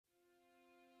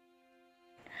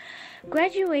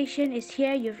Graduation is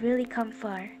here, you've really come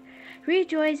far.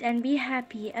 Rejoice and be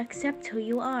happy, accept who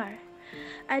you are.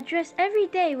 Address every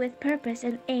day with purpose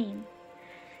and aim.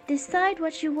 Decide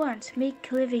what you want,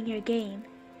 make living your game.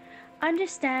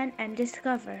 Understand and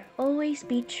discover, always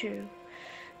be true.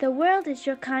 The world is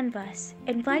your canvas,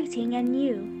 inviting and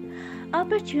new.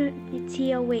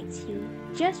 Opportunity awaits you,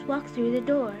 just walk through the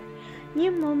door.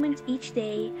 New moments each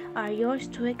day are yours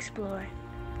to explore.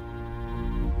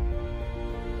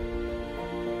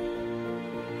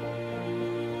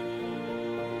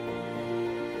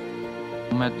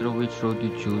 No matter which road you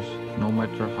choose, no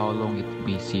matter how long it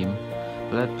may seem,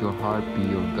 let your heart be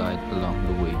your guide along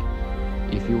the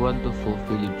way. If you want to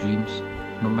fulfill your dreams,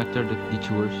 no matter the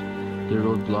detours, the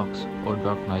roadblocks, or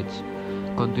dark nights,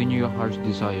 continue your heart's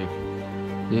desire.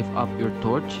 Lift up your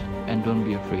torch and don't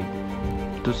be afraid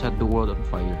to set the world on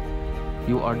fire.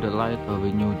 You are the light of a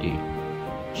new day.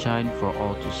 Shine for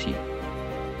all to see.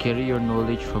 Carry your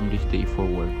knowledge from this day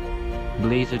forward.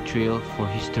 Blaze a trail for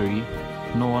history.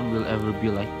 No one will ever be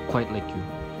quite like you.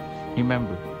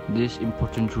 Remember this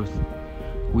important truth.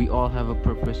 We all have a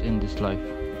purpose in this life,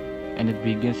 and it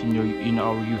begins in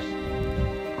our youth.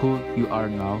 Who you are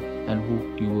now and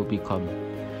who you will become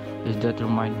is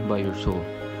determined by your soul.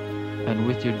 And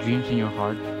with your dreams in your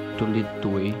heart to lead the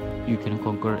way, you can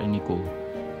conquer any goal.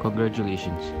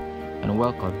 Congratulations and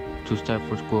welcome to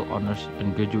Stamford School Honors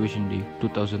and Graduation Day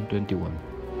 2021.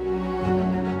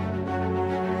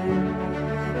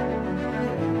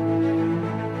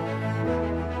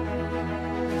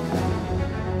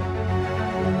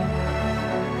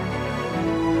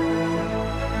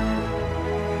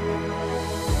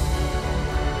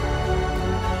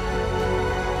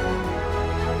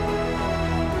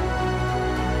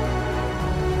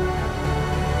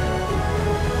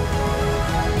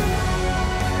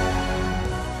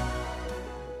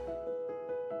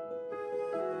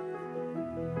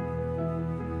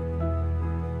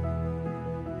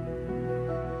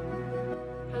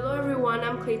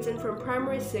 I'm Clayton from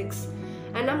Primary 6,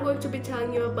 and I'm going to be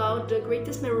telling you about the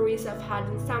greatest memories I've had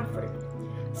in Stamford.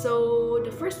 So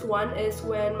the first one is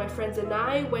when my friends and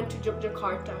I went to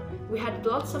Yogyakarta. We had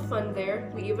lots of fun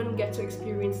there. We even get to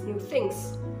experience new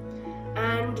things.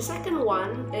 And the second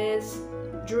one is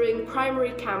during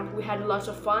primary camp. We had lots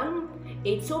of fun,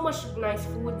 ate so much nice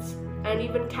foods, and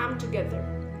even camped together.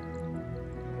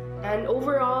 And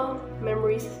overall,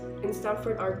 memories in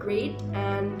Stamford are great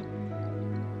and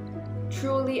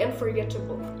truly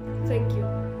unforgettable. Thank you.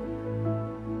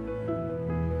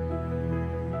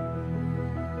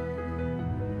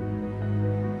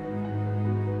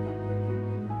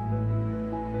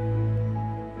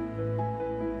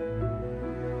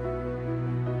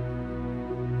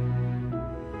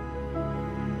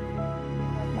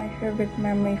 My favorite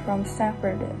memory from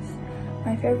Stamford is.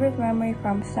 My favorite memory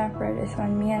from Stamford is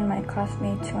when me and my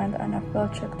classmates went on a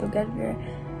field trip together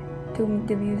to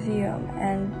the museum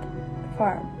and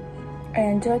farm. I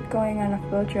enjoyed going on a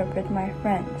field trip with my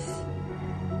friends.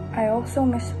 I also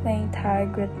miss playing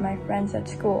tag with my friends at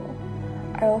school.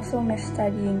 I also miss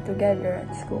studying together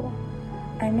at school.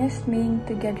 I miss meeting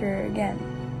together again.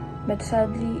 But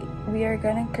sadly, we are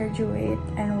gonna graduate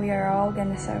and we are all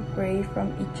gonna separate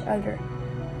from each other.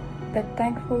 But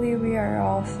thankfully, we are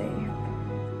all safe.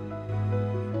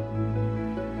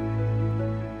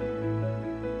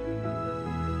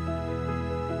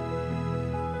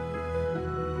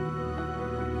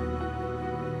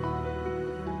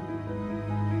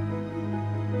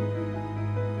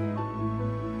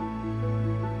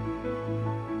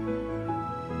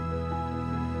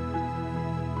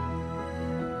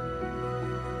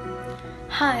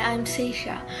 Hi, I'm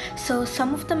Seisha. So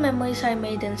some of the memories I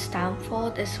made in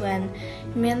Stamford is when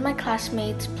me and my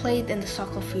classmates played in the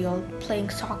soccer field,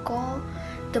 playing soccer,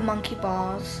 the monkey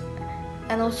bars,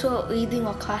 and also reading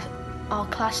our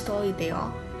class story there.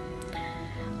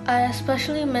 I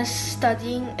especially miss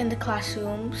studying in the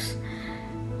classrooms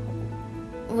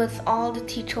with all the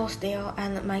teachers there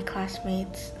and my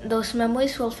classmates. Those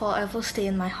memories will forever stay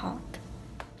in my heart.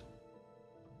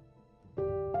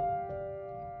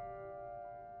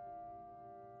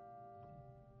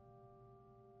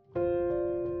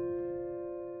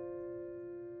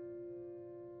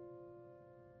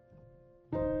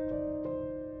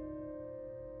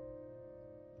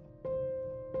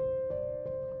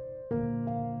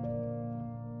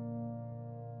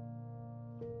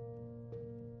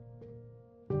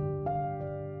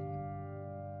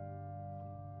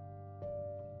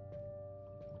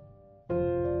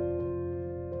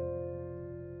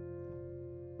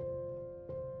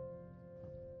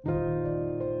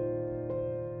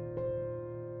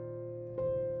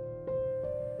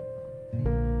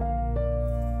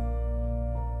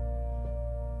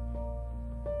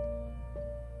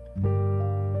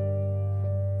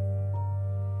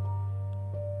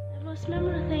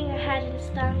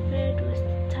 Stamford was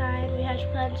the time we had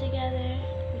fun together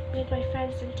with my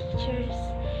friends and teachers,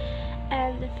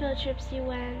 and the field trips we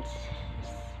went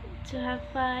to have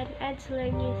fun and to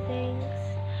learn new things,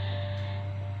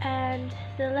 and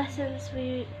the lessons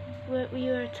we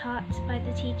were taught by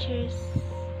the teachers.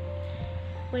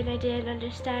 When I didn't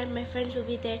understand, my friends would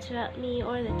be there to help me,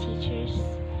 or the teachers.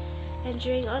 And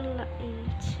during online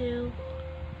too,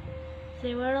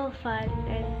 they were all fun,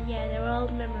 and yeah, they were all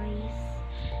memories.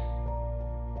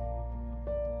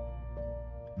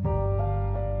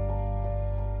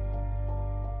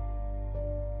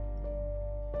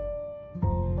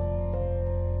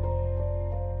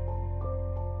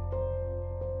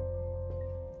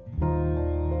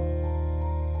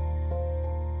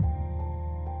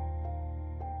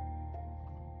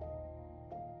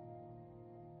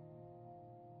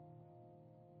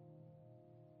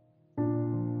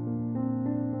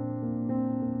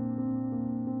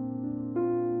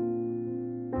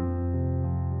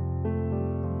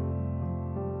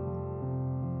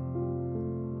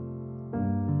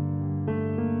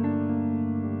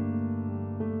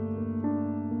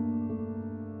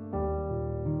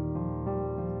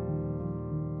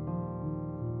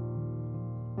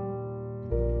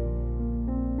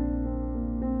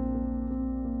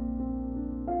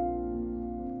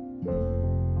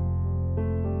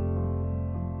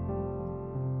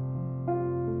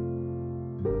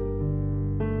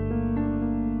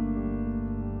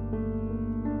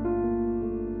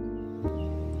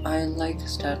 I like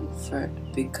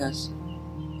Stamford because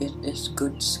it is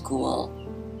good school.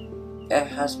 It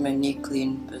has many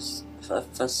clean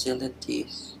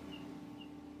facilities.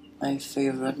 My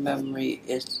favorite memory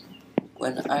is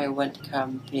when I went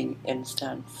camping in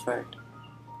Stamford,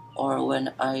 or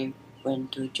when I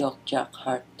went to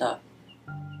Yogyakarta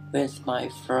with my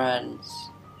friends.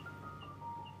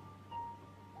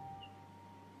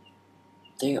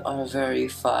 They are very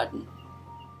fun,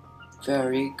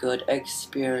 very good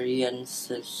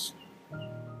experiences,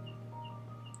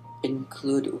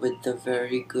 include with the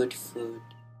very good food.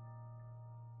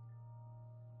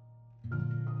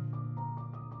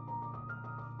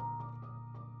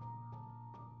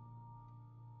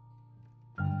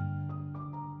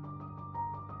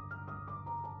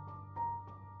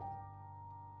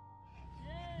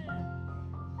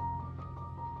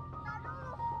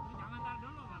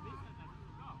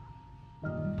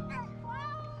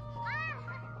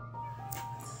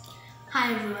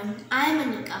 Hi everyone, I am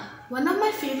Anika. One of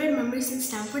my favorite memories in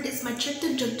Stamford is my trip to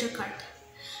Yogyakarta.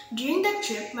 During that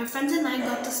trip, my friends and I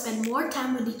got to spend more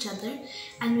time with each other,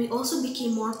 and we also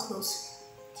became more close.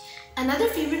 Another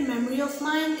favorite memory of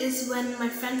mine is when my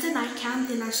friends and I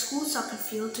camped in our school soccer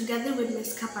field together with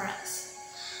Miss Caparas.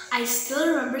 I still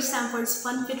remember Stamford's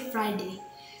Fun Fit Friday.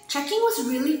 Trekking was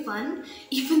really fun,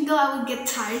 even though I would get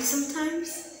tired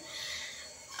sometimes.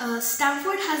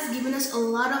 Stamford has given us a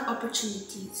lot of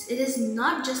opportunities. It is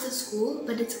not just a school,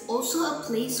 but it's also a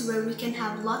place where we can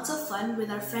have lots of fun with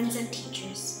our friends and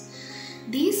teachers.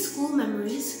 These school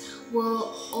memories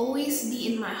will always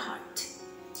be in my heart.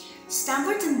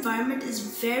 Stamford's environment is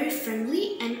very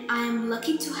friendly, and I am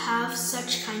lucky to have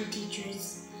such kind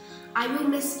teachers. I will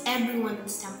miss everyone in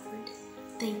Stamford.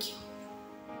 Thank you.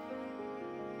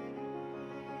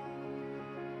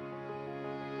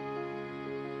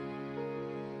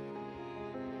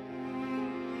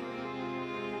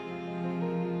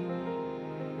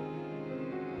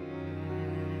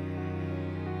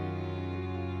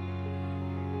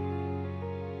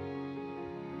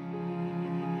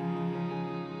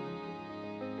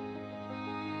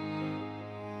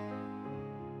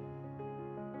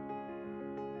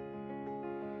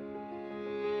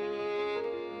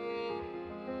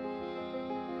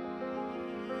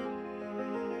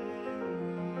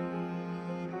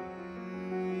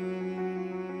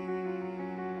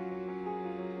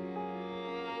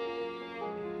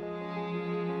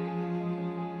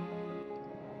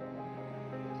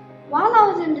 While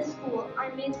I was in the school,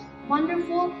 I made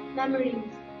wonderful memories.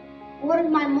 One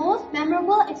of my most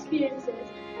memorable experiences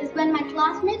is when my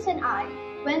classmates and I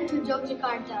went to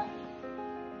Yogyakarta.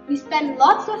 We spent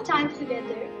lots of time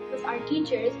together with our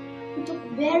teachers who took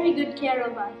very good care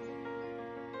of us.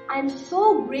 I am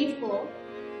so grateful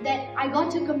that I got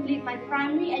to complete my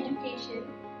primary education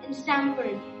in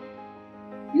Stamford.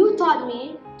 You taught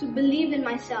me to believe in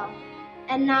myself,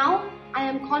 and now I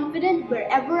am confident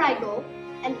wherever I go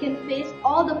and can face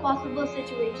all the possible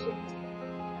situations.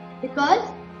 Because,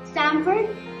 Stamford,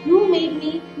 you made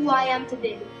me who I am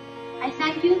today. I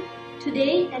thank you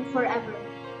today and forever.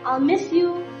 I'll miss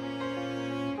you.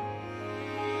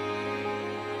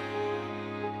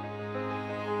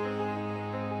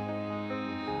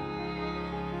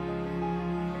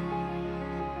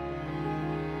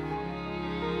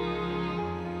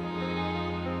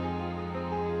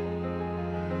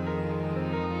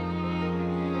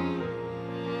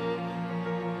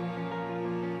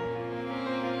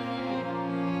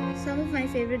 of my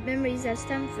favorite memories at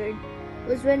Stamford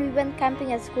was when we went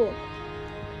camping at school.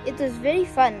 It was very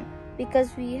fun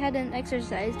because we had an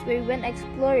exercise where we went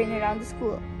exploring around the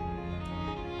school.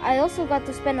 I also got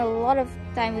to spend a lot of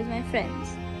time with my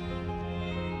friends.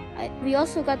 We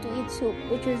also got to eat soup,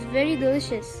 which was very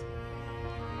delicious.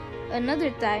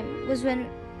 Another time was when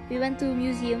we went to a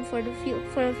museum for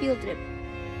a field trip.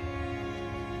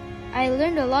 I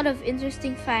learned a lot of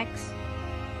interesting facts,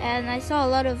 and I saw a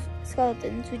lot of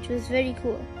skeletons, which was very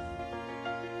cool.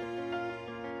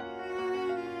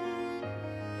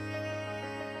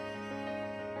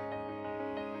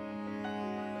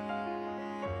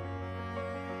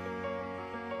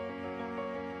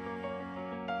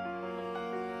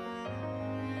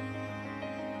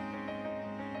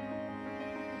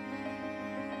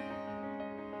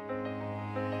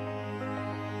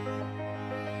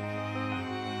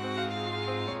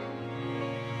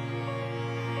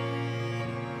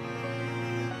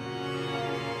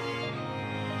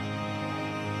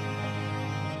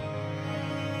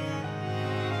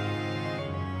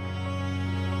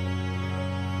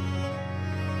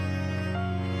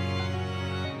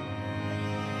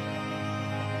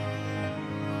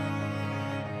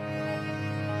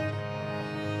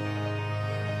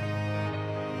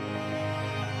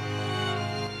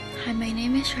 Hi, my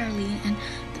name is Charlene, and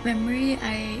the memory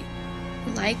I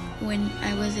like when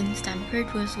I was in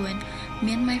Stamford was when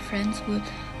me and my friends would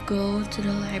go to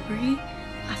the library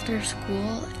after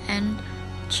school and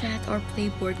chat or play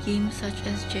board games such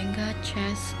as Jenga,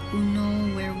 chess,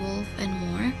 Uno, Werewolf, and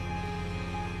more.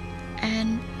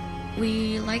 And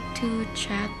we like to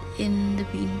chat in the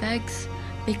beanbags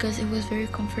because it was very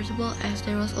comfortable, as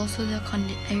there was also the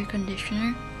air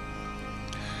conditioner.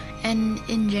 And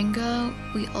in Jenga,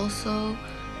 we also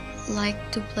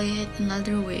like to play it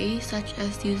another way, such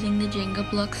as using the Jenga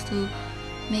blocks to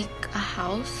make a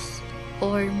house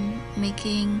or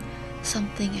making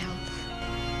something else.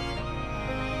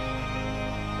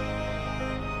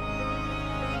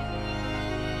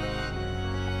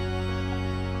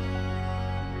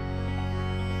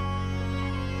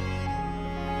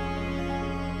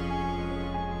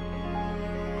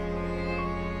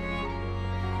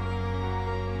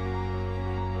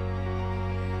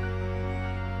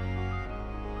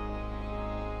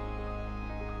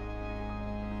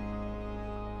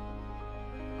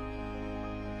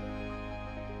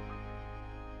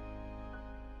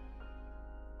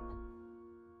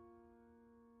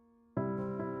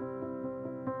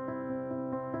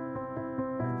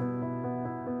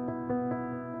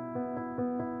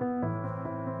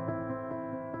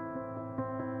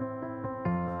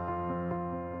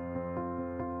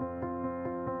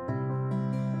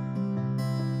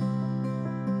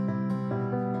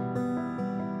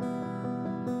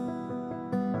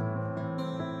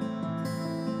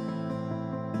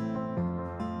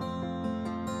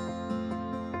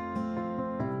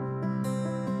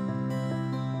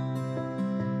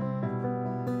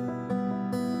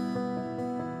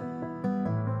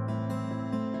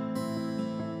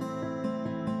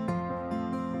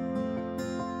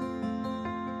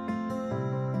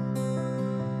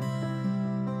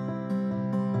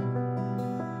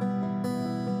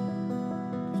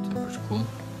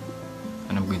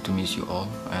 And I'm going to miss you all.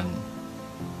 And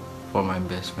for my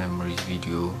best memories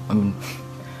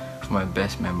for my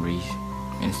best memories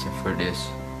in Stamford is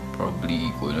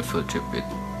probably going on a field trip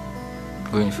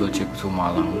to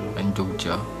Malang and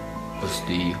Jogja was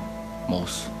the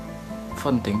most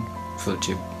fun thing, field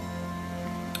trip.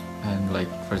 And like,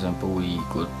 for example, we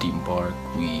go to theme park,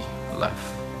 we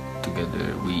laugh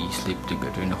together, we sleep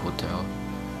together in a hotel,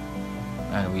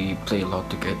 and we play a lot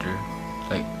together.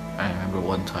 Like, I remember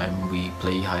one time we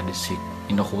play hide and seek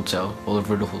in the hotel, all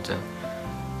over the hotel,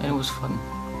 and it was fun.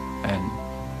 And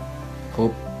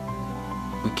hope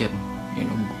we can,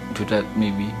 do that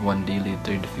maybe one day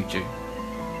later in the future.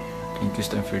 Thank you,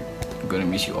 Stamford. I'm gonna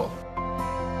miss you all.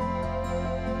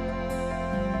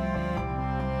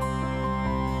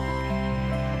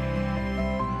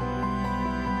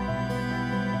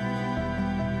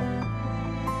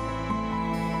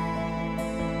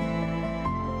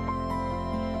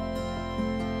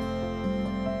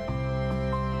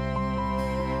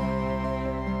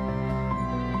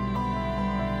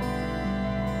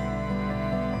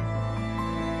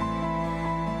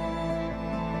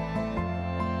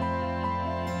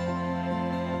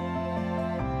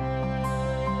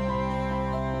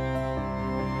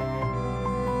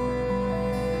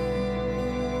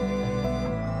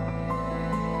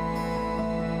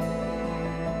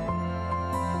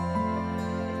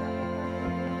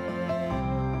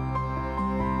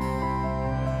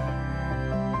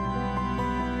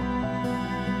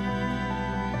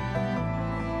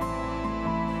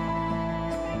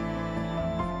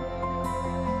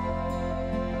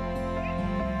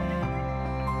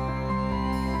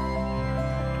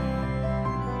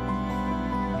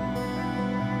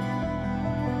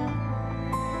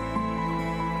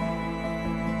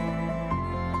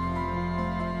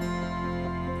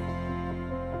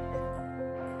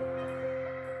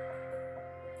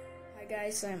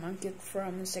 guys, I'm Ankit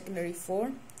from Secondary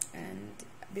 4, and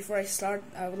before I start,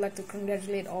 I would like to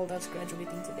congratulate all that's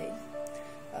graduating today.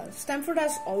 Stamford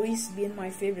has always been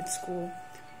my favorite school.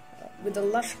 With the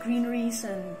lush greeneries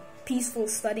and peaceful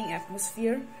studying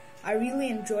atmosphere, I really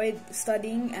enjoyed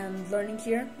studying and learning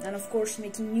here, and of course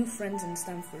making new friends in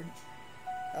Stamford.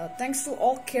 Thanks to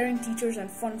all caring teachers and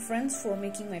fun friends for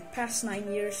making my past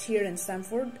 9 years here in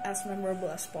Stamford as memorable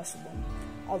as possible.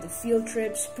 All the field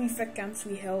trips, prefect camps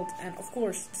we held, and of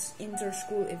course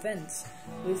inter-school events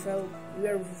were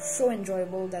so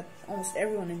enjoyable that almost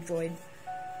everyone enjoyed.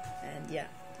 And yeah,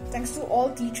 thanks to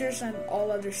all teachers and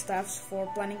all other staffs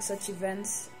for planning such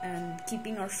events and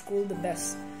keeping our school the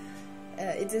best.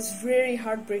 It is very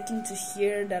heartbreaking to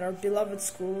hear that our beloved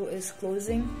school is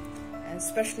closing, and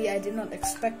especially I did not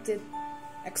expect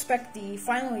the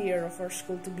final year of our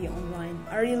school to be online.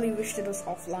 I really wished it was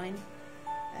offline.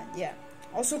 And yeah,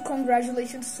 also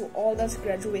congratulations to all that's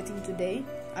graduating today.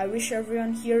 I wish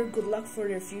everyone here good luck for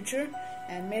their future,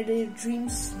 and may their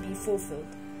dreams be fulfilled.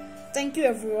 Thank you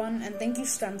everyone, and thank you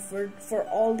Stamford for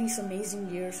all these amazing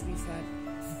years we've had.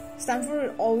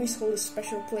 Stamford will always hold a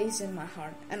special place in my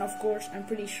heart, and of course I'm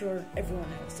pretty sure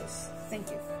everyone else's.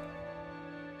 Thank you.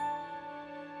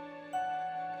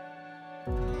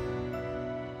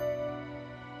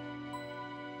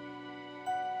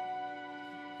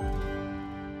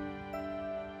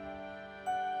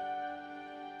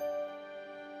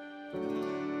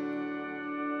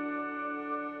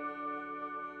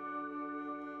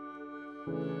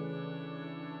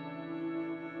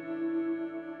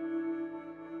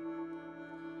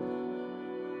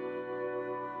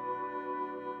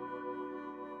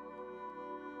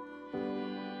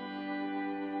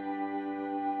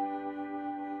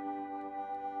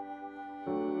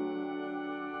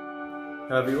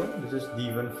 Hello everyone, this is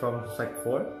Devon from Sec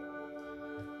 4.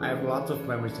 I have lots of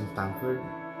memories in Stamford.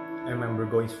 I remember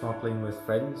going snorkeling with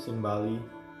friends in Bali,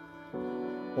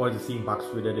 or the theme parks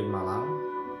we did in Malang.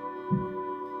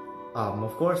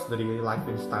 Of course, the daily life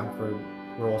in Stamford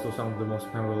were also some of the most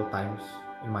memorable times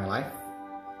in my life.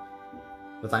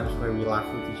 The times where we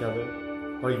laughed with each other,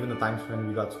 or even the times when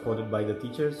we got scolded by the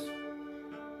teachers.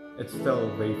 It's still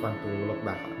very fun to look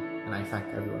back on, and I thank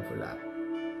everyone for that.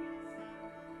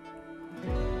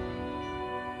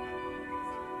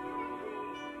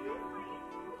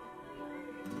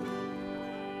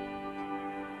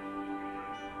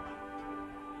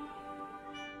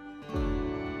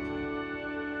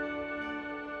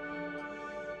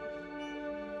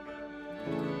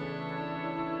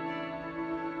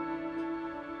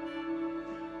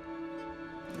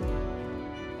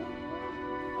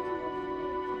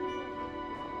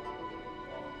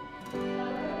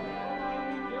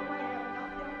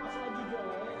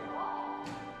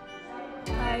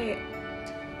 Hi,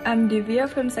 I'm Divya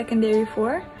from Secondary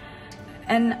 4,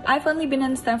 and I've only been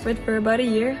in Stamford for about a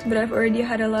year, but I've already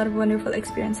had a lot of wonderful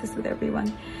experiences with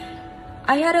everyone.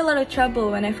 I had a lot of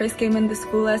trouble when I first came into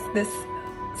school, as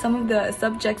some of the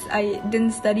subjects I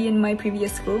didn't study in my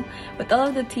previous school, but all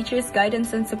of the teachers'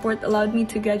 guidance and support allowed me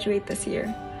to graduate this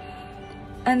year.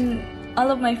 And all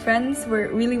of my friends were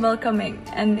really welcoming,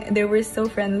 and they were so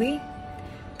friendly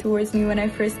towards me when I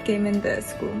first came into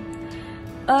school.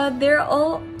 They're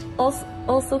all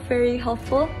also very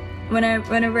helpful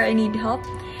whenever I need help,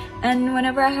 and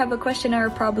whenever I have a question or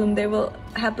a problem, they will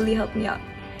happily help me out.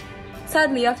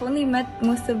 Sadly, I've only met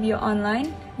most of you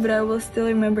online, but I will still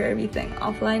remember everything,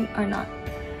 offline or not.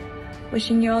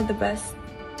 Wishing you all the best.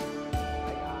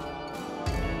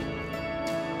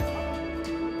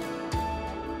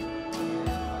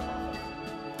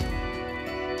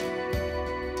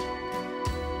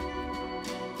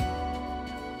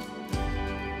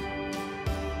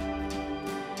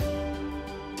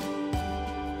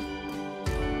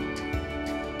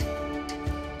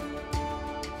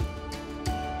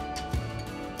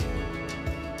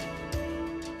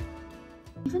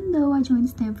 Even though I joined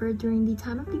Stamford during the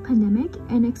time of the pandemic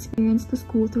and experienced the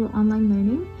school through online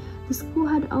learning, the school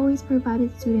had always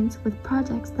provided students with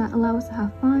projects that allow us to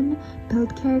have fun,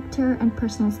 build character, and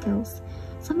personal skills.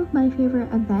 Some of my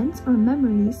favorite events or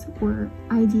memories were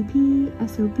IDP,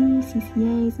 SOP,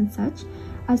 CCAs, and such,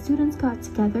 as students got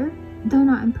together, though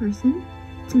not in person,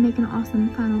 to make an awesome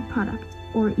final product,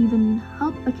 or even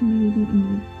help a community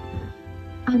in need.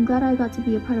 I'm glad I got to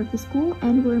be a part of the school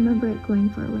and will remember it going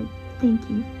forward. Thank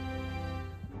you.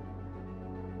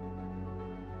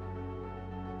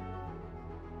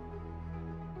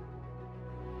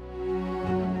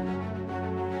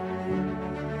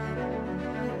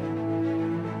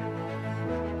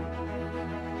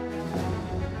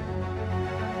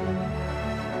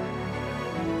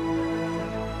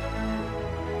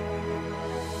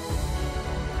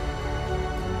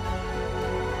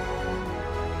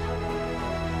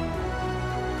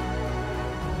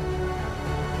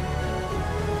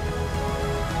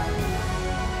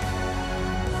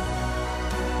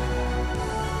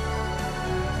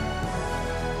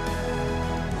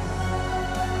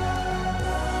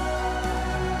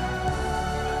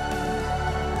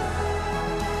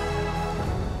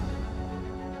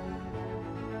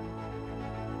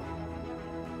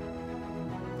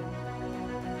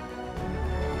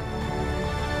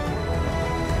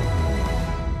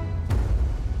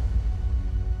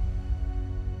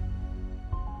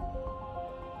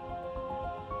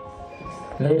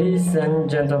 Ladies and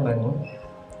gentlemen,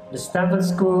 the Stamford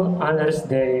School Honors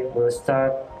Day will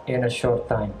start in a short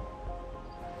time.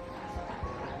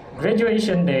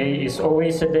 Graduation Day is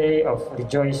always a day of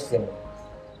rejoicing.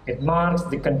 It marks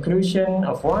the conclusion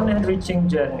of one enriching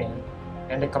journey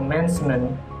and the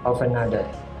commencement of another.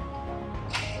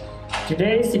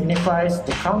 Today signifies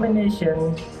the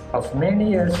culmination of many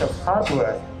years of hard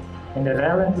work and the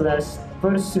relentless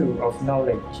pursuit of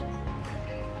knowledge.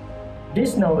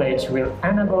 This knowledge will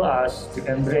enable us to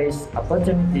embrace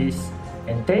opportunities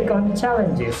and take on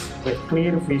challenges with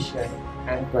clear vision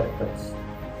and purpose.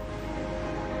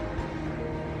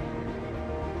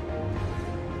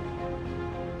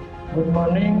 Good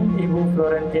morning, Ibu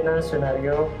Florentina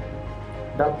Sunario,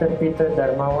 Dr. Peter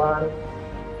Darmawan,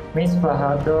 Ms.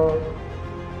 Fajardo,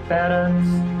 parents,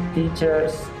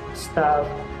 teachers, staff,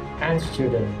 and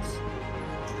students.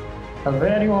 A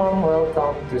very warm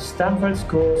welcome to Stamford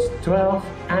School's 12th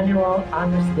Annual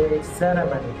Honors Day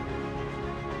ceremony.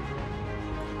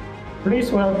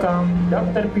 Please welcome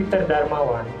Dr. Peter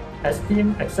Darmawan,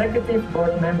 esteemed Executive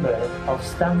Board Member of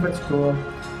Stamford School,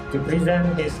 to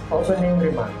present his opening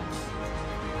remarks.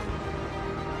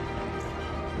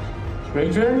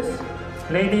 Graduates,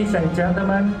 ladies and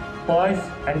gentlemen, boys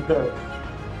and girls,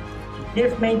 it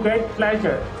gives me great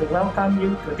pleasure to welcome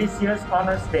you to this year's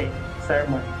Honors Day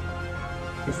ceremony.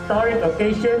 Historic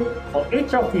occasion for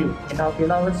each of you in our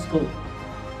beloved school.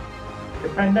 The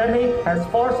pandemic has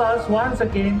forced us once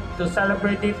again to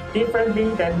celebrate it differently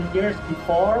than the years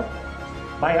before,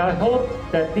 but I hope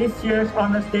that this year's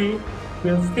Honors Day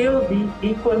will still be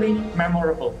equally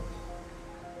memorable.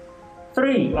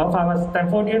 3 of our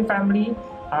Stamfordian family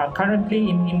are currently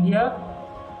in India: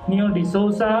 Neil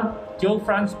D'Souza, Joe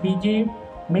Franz BG,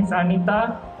 Miss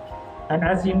Anita, and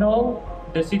as you know,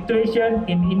 the situation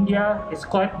in India is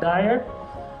quite dire,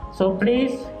 so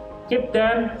please keep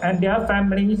them and their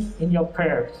families in your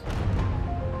prayers.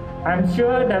 I'm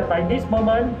sure that by this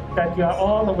moment that you are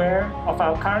all aware of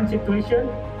our current situation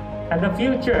and the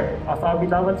future of our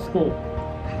beloved school.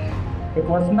 It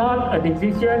was not a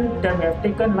decision that we have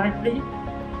taken lightly,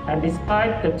 and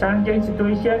despite the challenging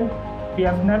situation, we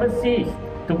have never ceased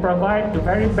to provide the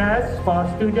very best for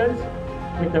our students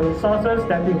with the resources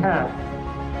that we have.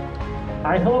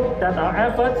 I hope that our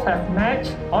efforts have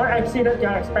matched or exceeded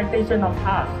your expectation of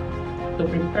us to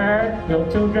prepare your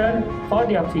children for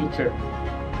their future.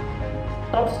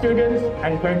 Top students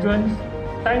and graduates,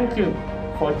 thank you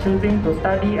for choosing to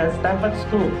study at Stamford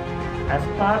School as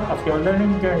part of your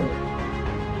learning journey.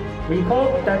 We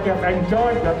hope that you have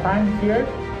enjoyed your time here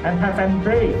and have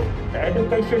embraced the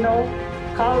educational,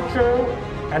 cultural,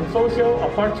 and social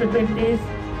opportunities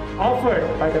offered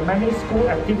by the many school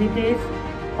activities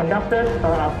conducted by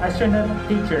our passionate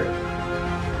teachers.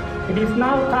 It is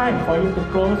now time for you to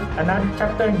close another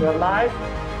chapter in your life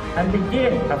and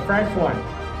begin a fresh one.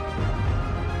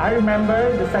 I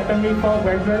remember the secondary 4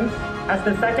 graduates as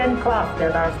the second class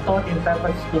that I have taught in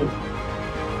Stamford School.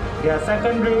 Their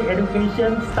secondary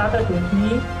education started with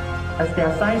me as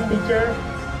their science teacher,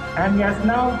 and he has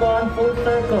now gone full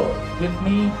circle with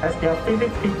me as their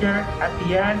physics teacher at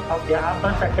the end of their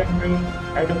upper secondary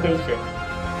education.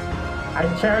 I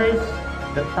cherish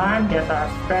the time that I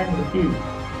have spent with you.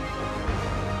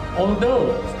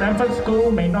 Although Stamford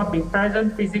School may not be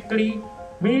present physically,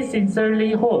 we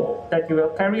sincerely hope that you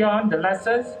will carry on the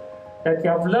lessons that you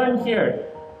have learned here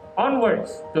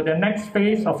onwards to the next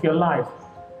phase of your life.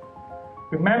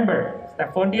 Remember,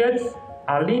 Stamfordians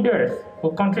are leaders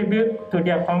who contribute to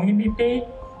their community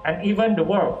and even the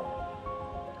world.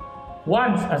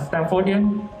 Once a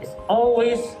Stamfordian is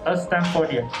always a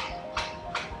Stamfordian.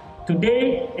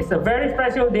 Today is a very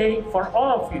special day for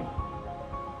all of you,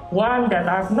 one that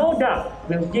I have no doubt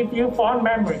will give you fond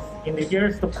memories in the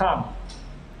years to come.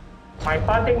 My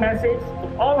parting message to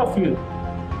all of you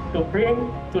to bring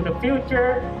to the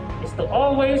future is to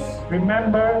always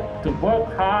remember to work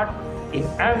hard in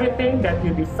everything that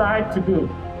you decide to do.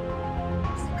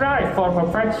 Strive for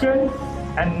perfection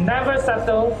and never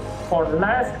settle for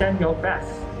less than your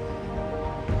best.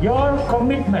 Your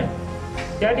commitment,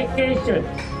 dedication,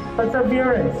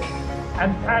 perseverance,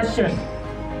 and passion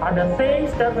are the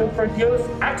things that will produce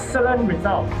excellent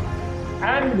results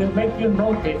and will make you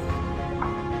noticed.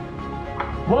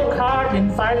 Work hard in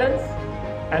silence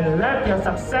and let your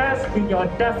success be your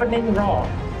deafening roar.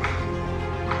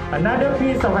 Another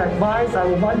piece of advice I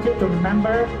would want you to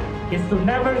remember is to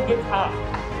never give up.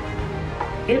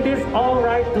 It is all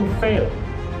right to fail.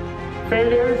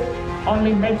 Failures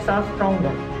only makes us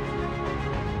stronger.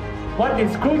 What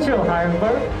is crucial,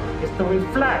 however, is to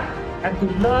reflect and to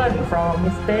learn from our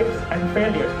mistakes and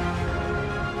failures.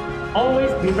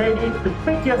 Always be ready to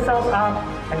pick yourself up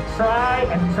and try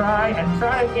and try and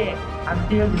try again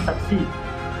until you succeed.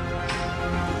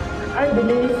 I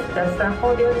believe that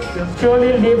Stamfordians will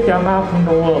surely leave their mark in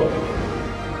the world.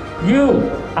 You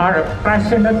are a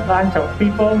passionate bunch of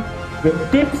people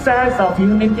with deep sense of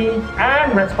unity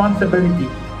and responsibility.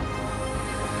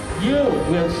 You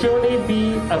will surely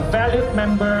be a valued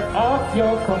member of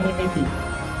your community.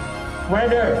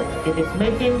 Whether it is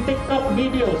making TikTok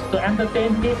videos to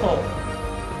entertain people,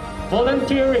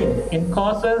 volunteering in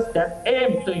causes that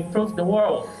aim to improve the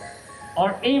world,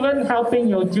 or even helping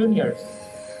your juniors.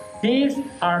 These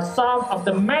are some of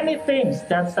the many things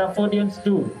that Stamfordians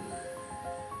do.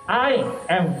 I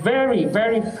am very,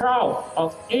 very proud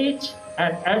of each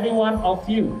and every one of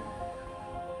you.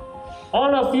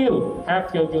 All of you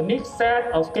have your unique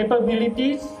set of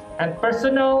capabilities and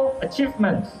personal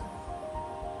achievements.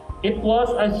 It was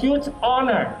a huge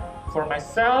honor for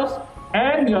myself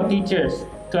and your teachers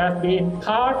to have been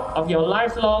part of your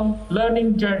lifelong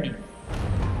learning journey.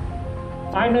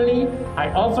 Finally, I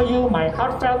offer you my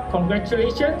heartfelt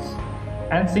congratulations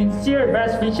and sincere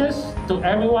best wishes to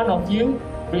every one of you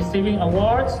receiving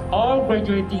awards or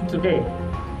graduating today.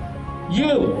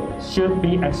 You should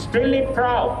be extremely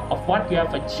proud of what you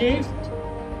have achieved,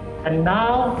 and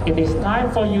now it is time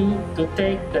for you to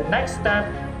take the next step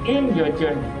in your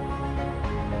journey.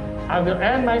 I will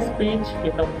end my speech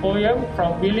with a poem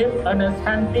from William Ernest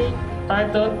Henley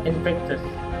titled Invictus.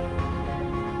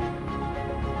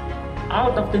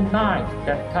 Out of the night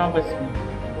that covers me,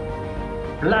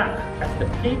 black as the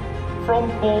heat from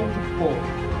pole to pole,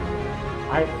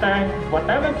 I thank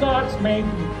whatever gods may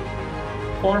be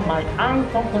for my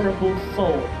unconquerable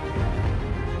soul.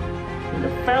 In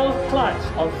the fell clutch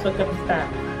of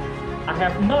circumstance, I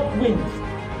have not winced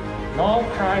nor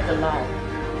cried aloud.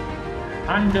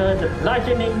 Under the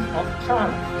bludgeonings of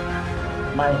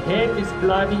chance, my head is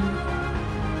bloody,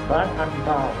 but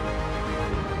unbowed.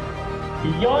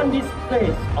 Beyond this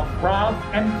place of wrath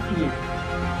and fear,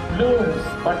 looms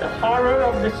but the horror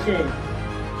of the shame,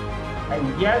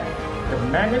 and yet the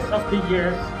menace of the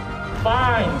years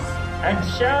finds and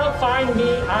shall find me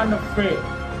unafraid.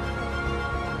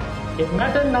 It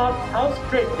matters not how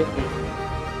straight the gate,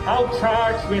 how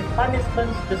charged with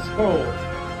punishments the scroll.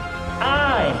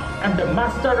 I am the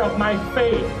master of my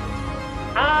fate.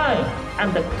 I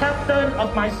am the captain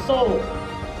of my soul.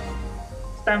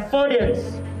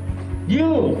 Stamfordians,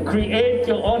 you create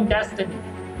your own destiny.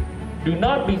 Do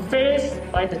not be faced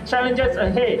by the challenges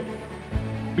ahead.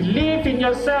 Believe in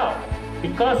yourself,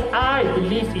 because I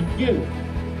believe in you,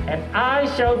 and I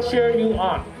shall cheer you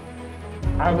on.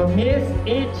 I will miss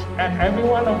each and every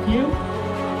one of you.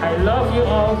 I love you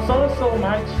all so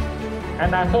much,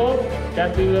 and I hope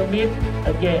that we will meet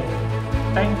again.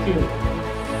 Thank you.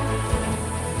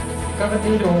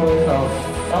 Coveted award of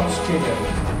top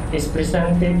student is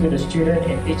presented to the student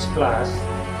in each class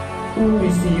who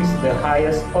receives the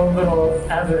highest overall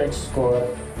average score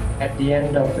at the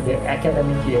end of the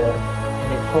academic year in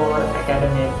the core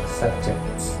academic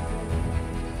subjects.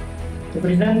 To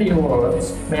present the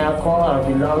awards, may I call our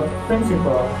beloved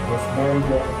principal, Ms. Mary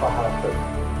Jane Faharto.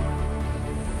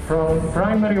 From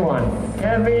Primary 1,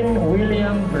 Kevin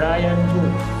William Brian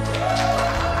Wood.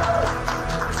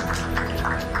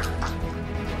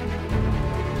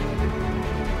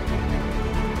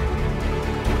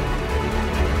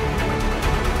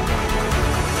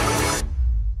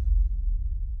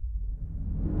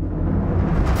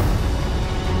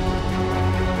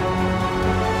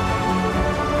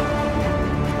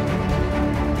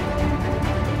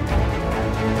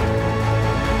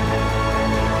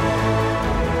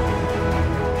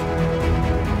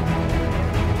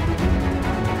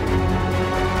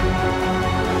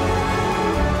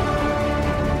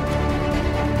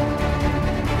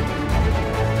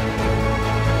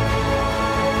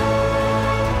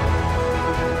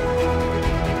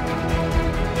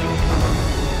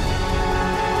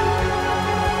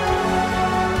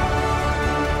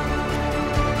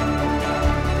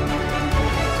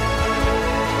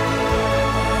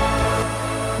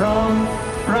 From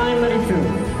Primary 2,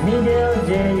 Miguel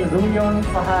J. Ruyon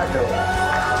Fajardo.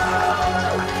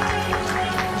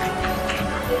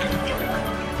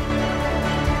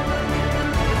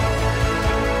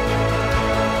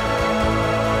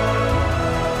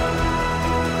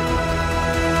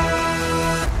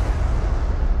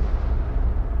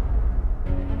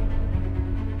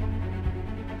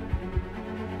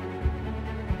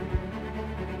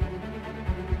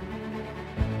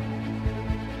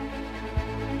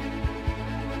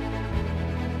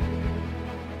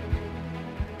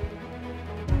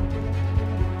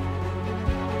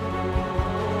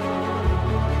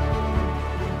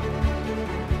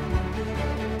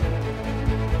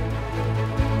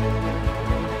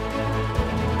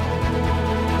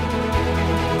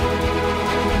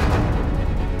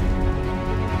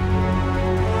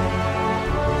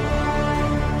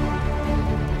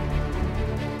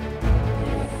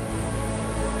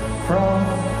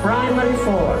 Primary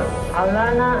 4,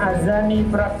 Alana Azani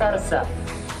Prakarsa.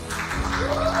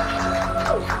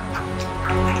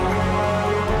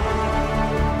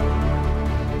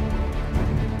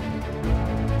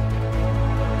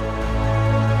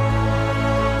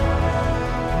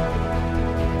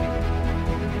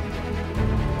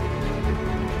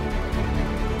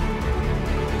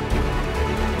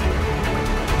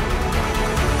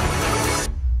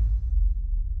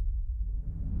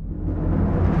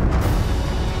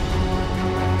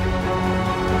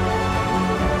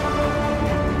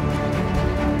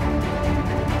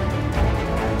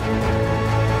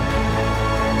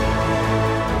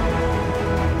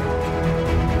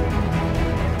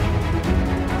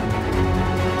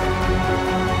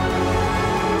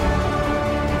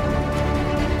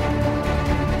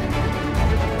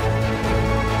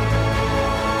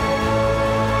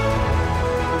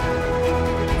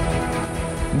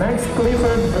 Max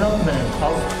Clifford Brockman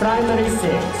of Primary 6.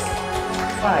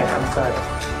 5, I'm sorry.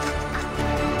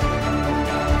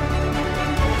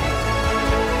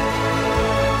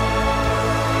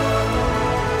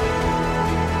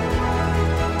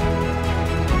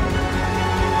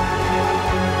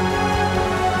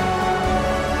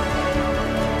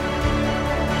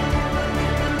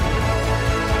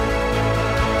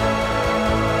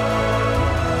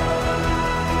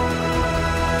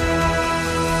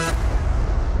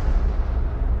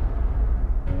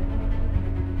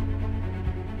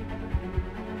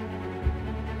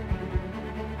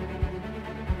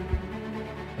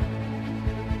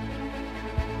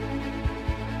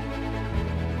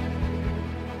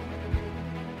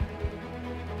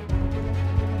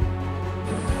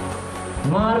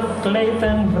 Mark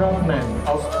Clayton Brockman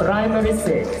of Primary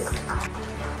 6.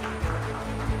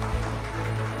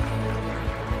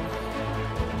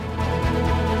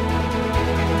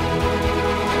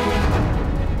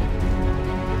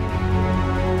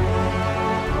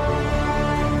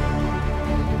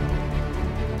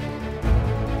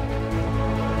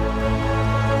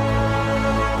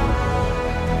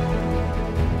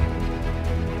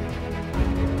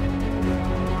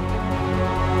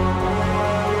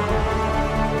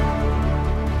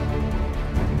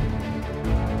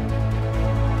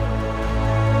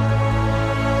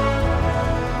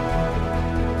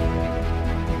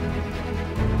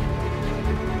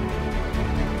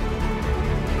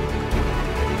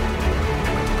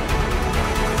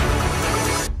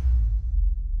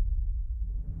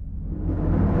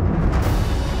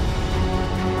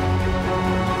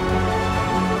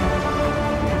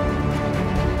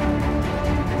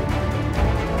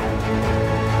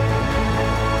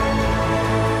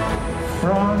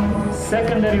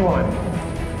 Secondary 1,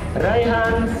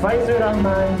 Raihan Faizur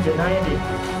Rahman Junaidi.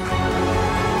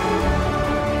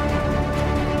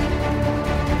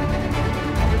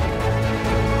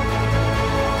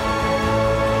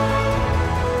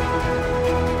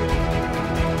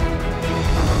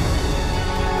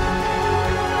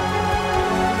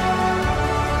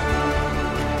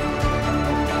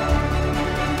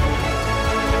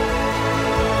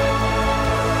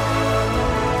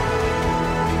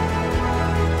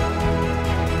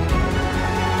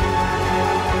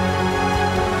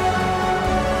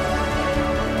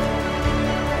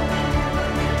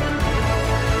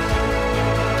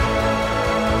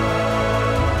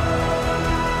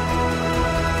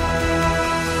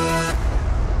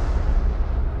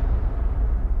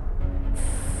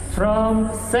 From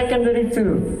Secondary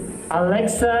 2,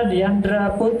 Alexa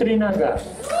Diandra Putrinaga.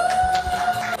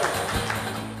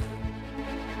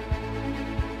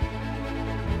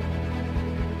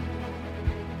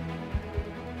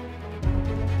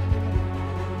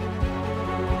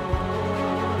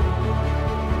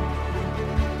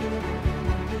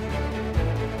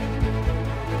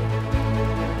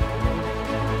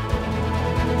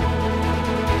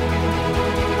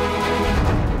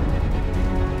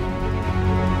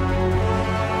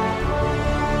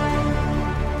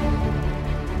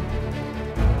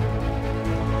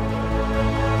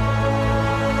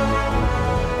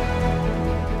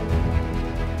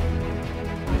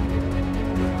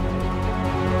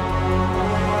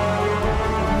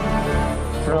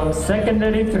 From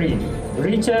Secondary 3,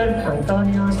 Richard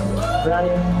Antonius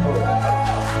Brian Moore.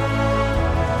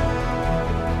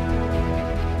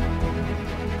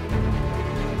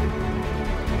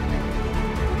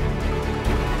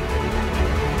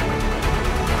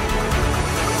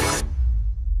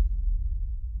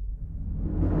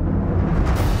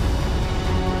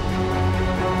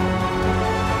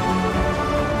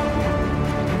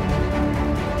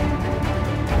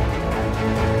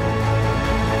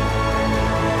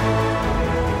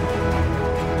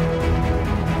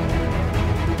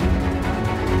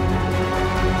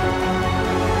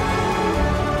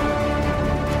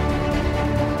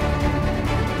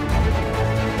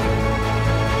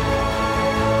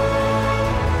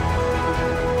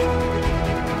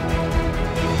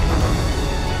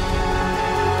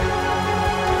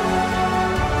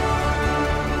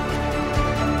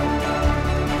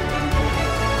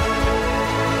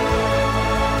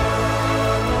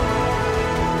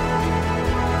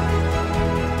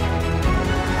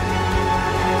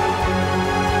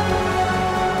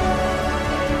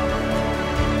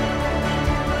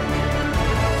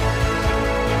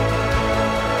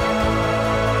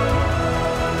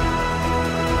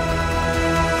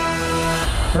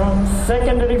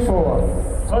 Secondary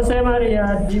 4, Jose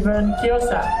Maria Diven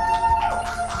Kiosa.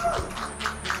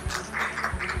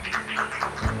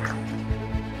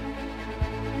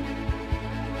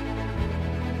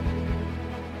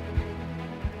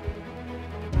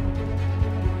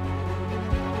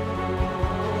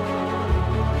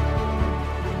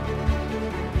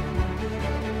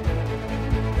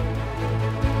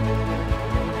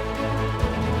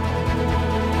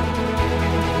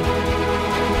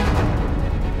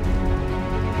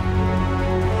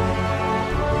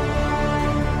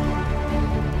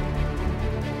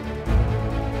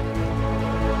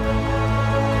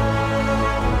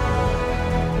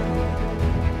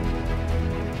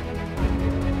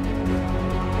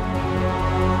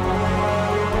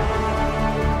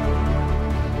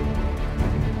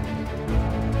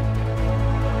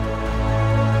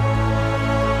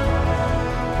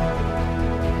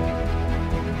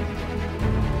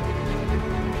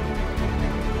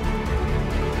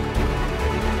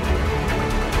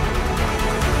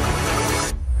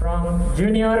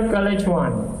 Junior College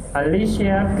 1,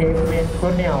 Alicia Kevin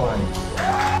Kurniawan.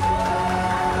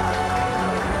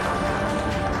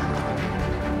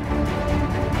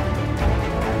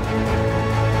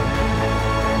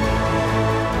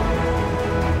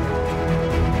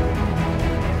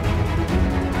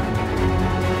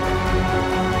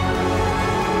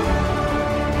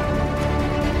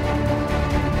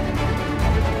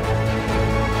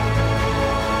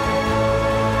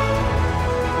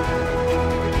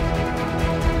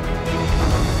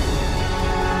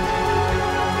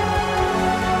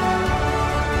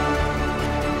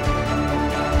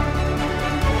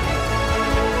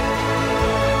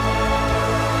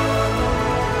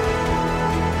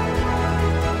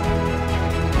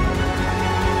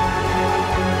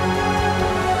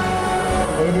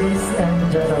 Ladies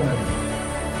and gentlemen,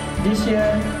 this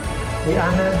year we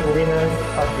honor the winners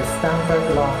of the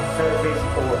Stamford Long Service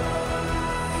Award.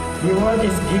 The award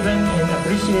is given in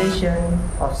appreciation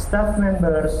of staff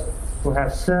members who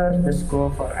have served the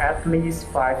school for at least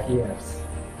 5 years.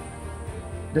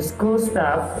 The school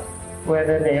staff,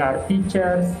 whether they are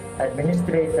teachers,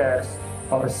 administrators,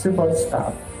 or support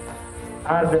staff,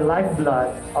 are the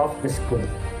lifeblood of the school.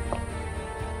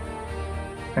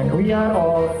 And we are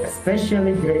all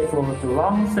especially grateful to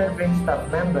long-serving staff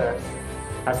members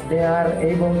as they are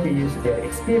able to use their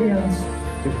experience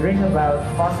to bring about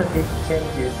positive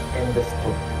changes in the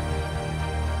school.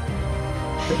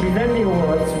 To present the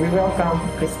awards, we welcome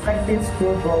respected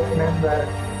school board member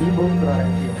Ibu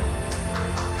Florentina.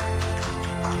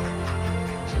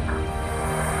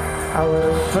 Our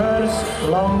first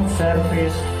long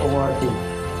service awardee.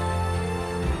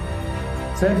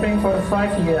 Serving for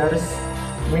 5 years,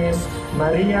 Miss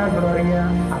Maria Gloria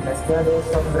Amesgado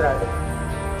Sombrado.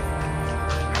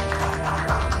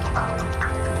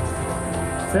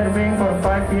 Serving for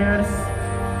 5 years,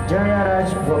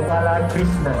 Jayaraj Gopala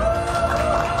Krishna.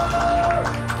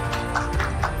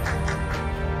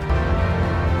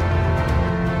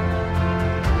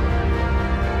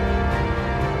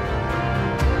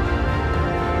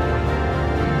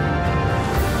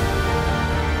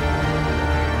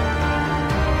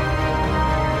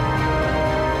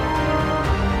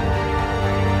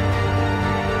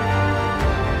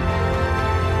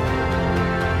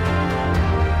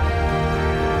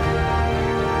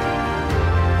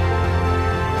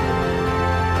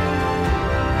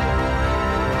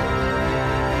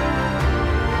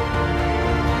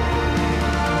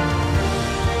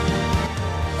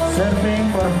 Serving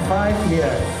for 5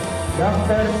 years,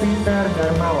 Dr. Peter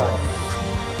Darmawan.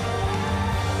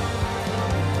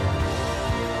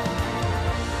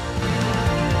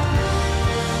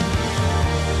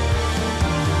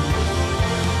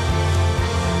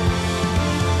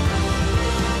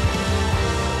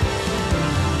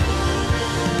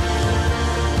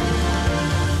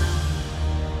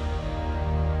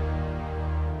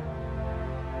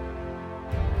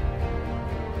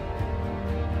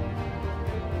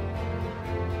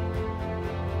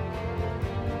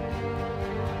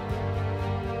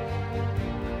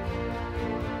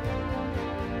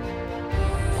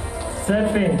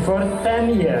 Serving for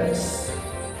 10 years,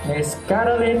 Miss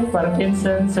Caroline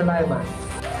Parkinson Sulaiman.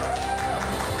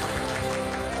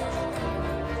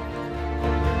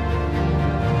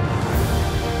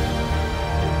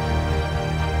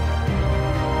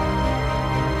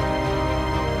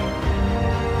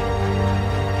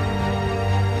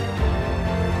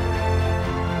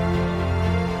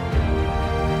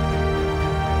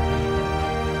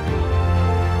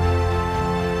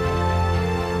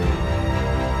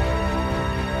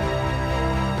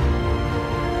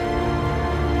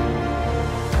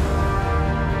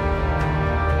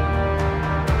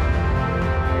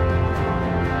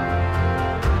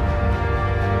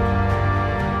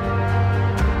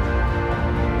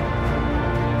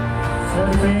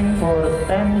 for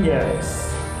 10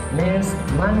 years, Miss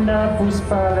Manda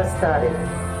Puspa Lestari.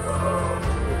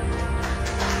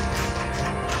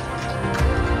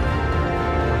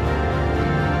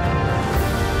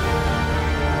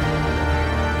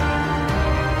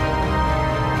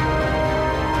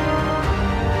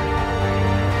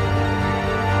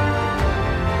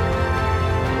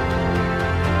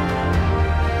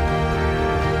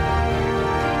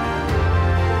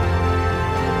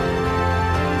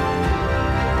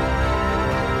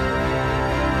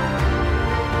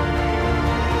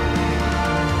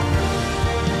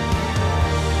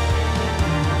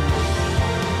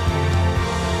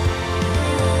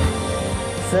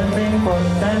 Serving for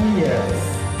 10 years,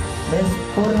 Miss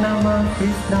Purnama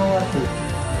Krishnawati.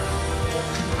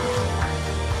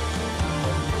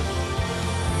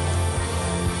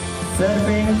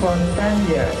 Serving for 10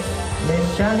 years, Miss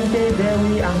Shanti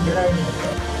Dewi Anggraini.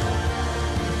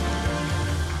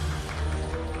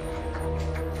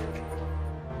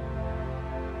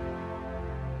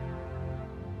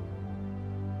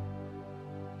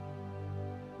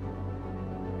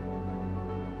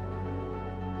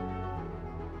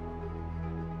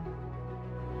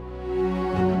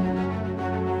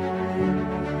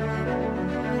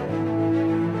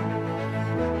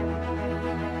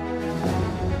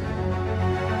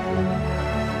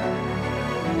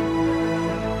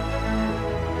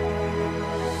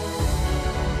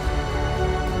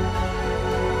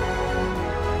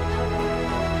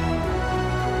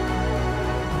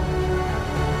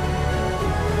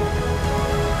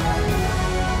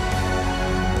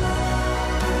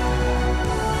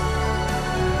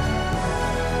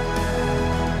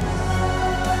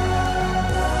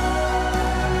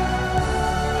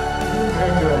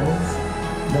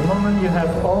 The moment you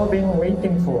have all been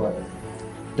waiting for,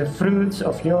 the fruits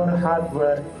of your hard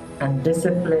work and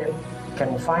discipline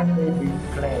can finally be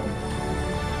claimed.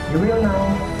 You will now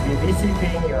be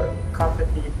receiving your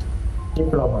coveted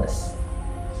diplomas.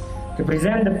 To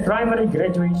present the primary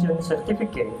graduation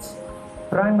certificates,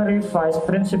 Primary Vice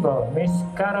Principal Miss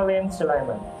Caroline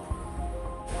Sulaiman,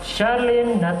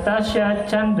 Charlene Natasha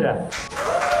Chandra,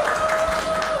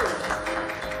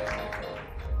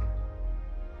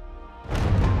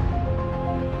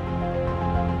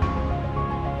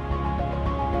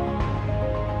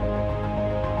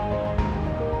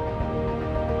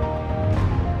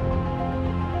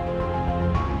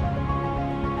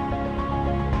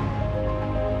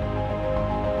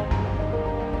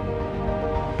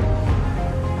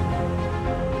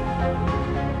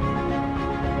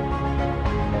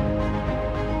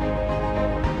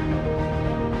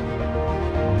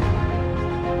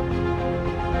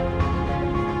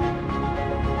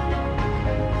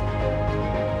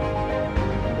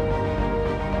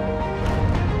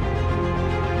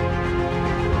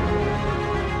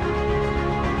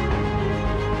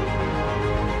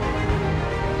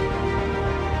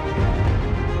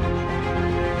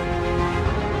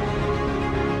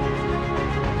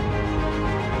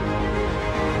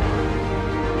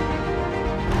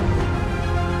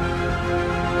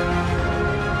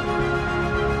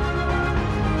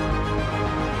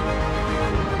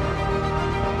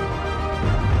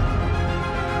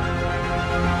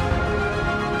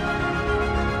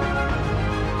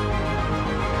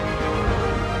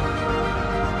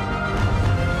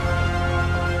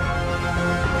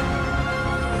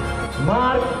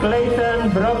 Mark Clayton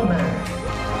Brockman,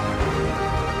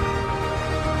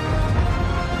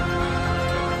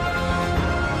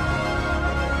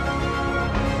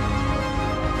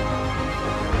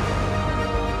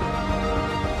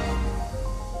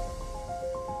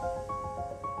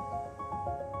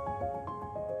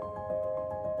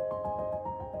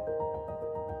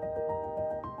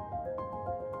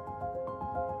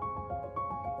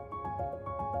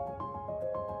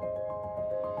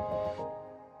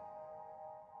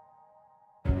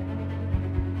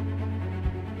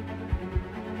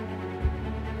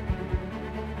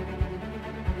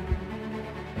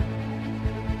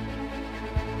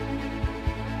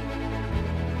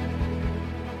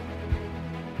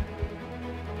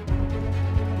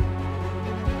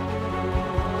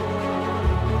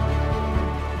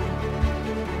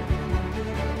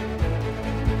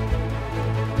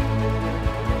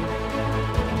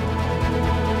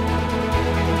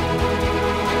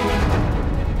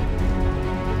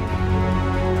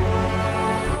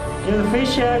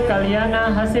 Ilfisha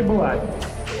Kalyana Hasibuan,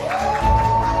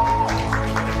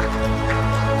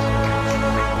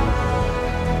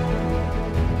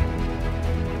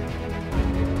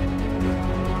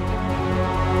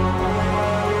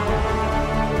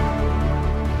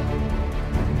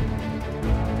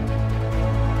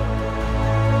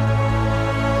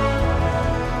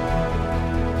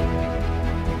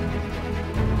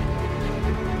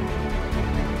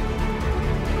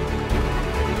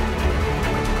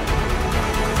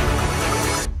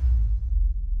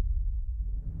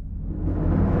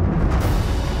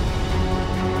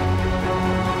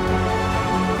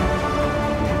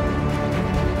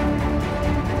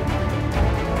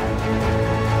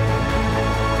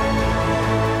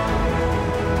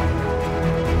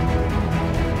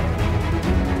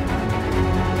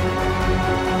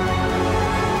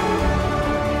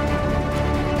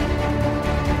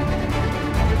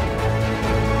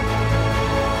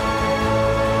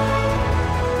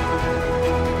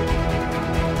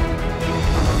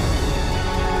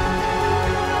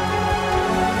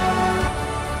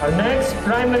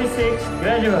 Primary 6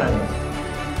 graduates.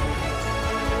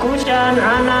 Kushan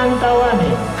Anang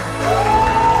Tawani.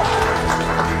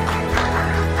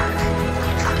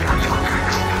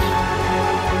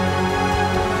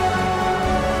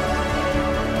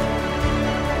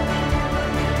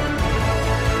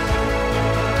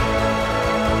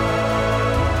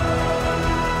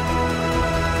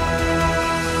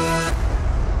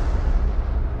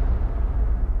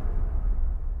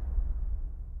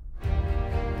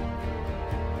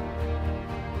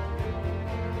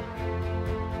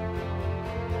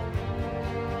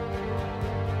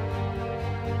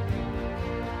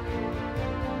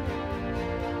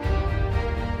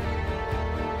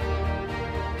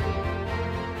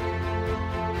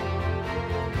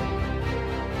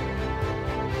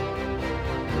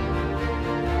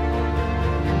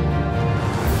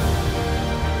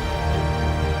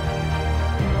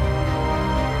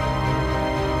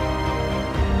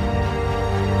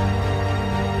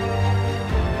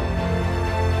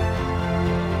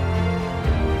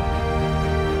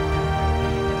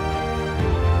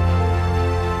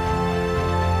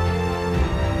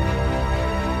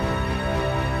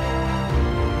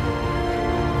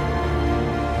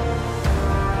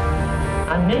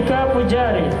 Anika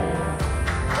Pujari.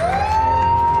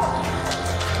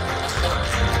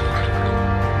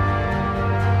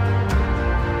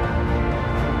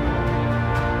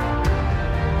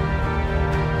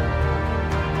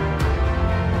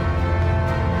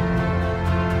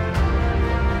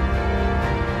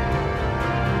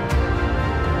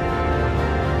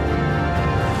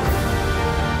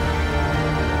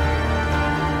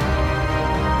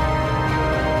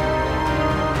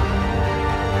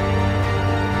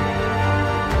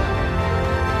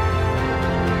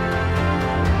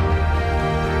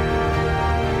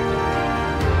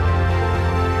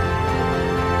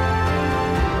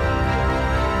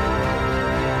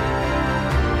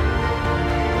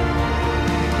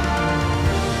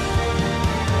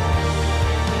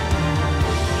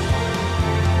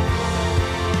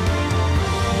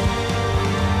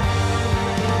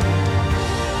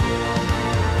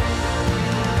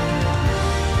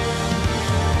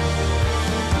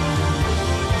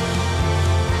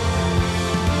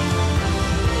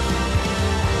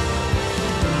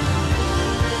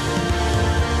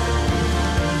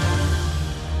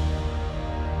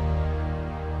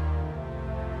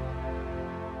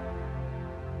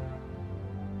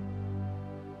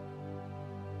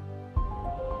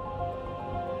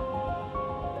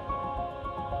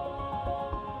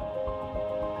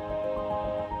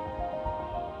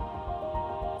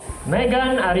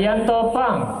 Megan Arianto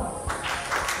Pang.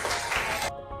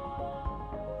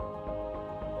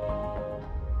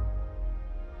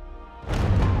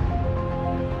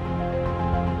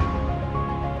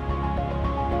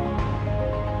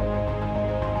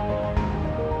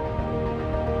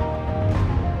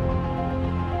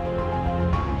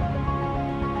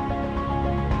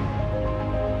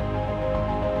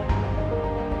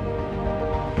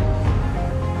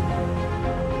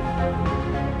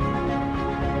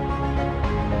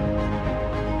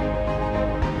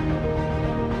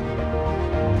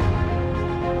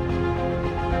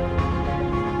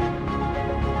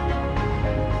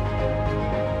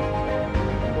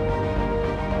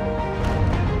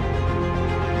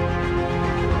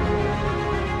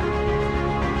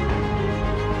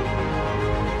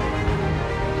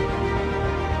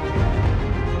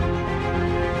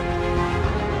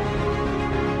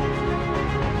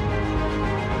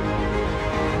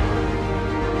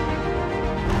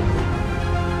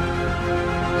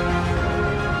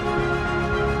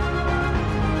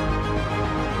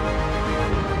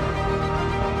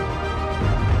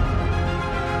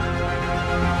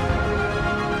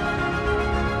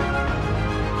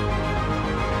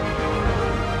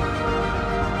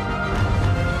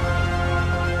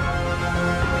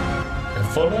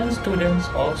 Following students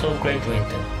also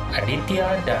graduated: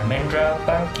 Aditya Dharmendra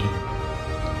Barki,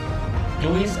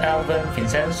 Luis Alvin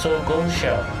Vincenzo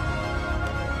Golshell,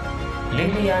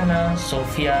 Liliana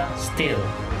Sofia Steele.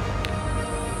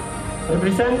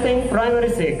 Representing Primary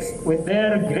 6 with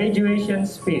their graduation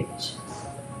speech,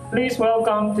 please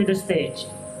welcome to the stage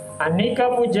Anika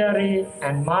Pujari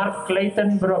and Mark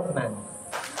Clayton Brockman.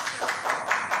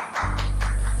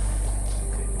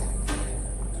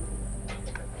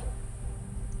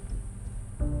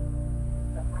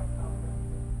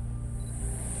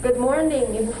 Good morning,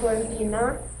 Ibu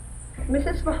Florentina,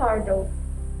 Mrs. Fajardo,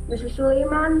 Mrs.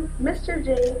 Suleiman, Mr.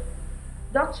 J,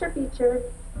 Dr. Peter,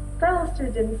 fellow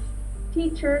students,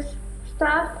 teachers,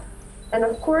 staff, and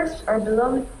of course our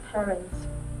beloved parents.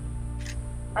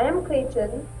 I am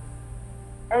Clayton,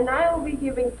 and I will be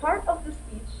giving part of the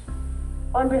speech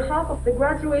on behalf of the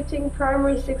graduating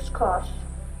Primary 6 class.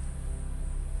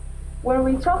 When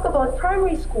we talk about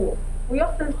primary school, we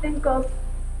often think of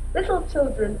little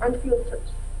children and field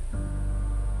trips.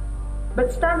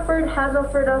 But Stamford has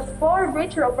offered us far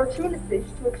greater opportunities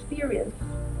to experience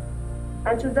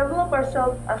and to develop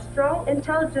ourselves as strong,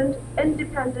 intelligent,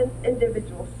 independent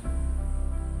individuals.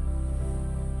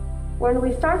 When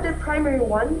we started Primary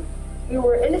 1, we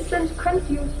were innocent,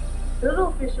 confused,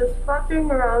 little fishes fluttering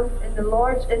around in the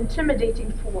large,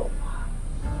 intimidating pool.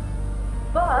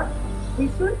 But we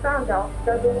soon found out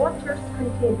that the waters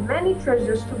contained many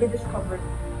treasures to be discovered,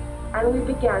 and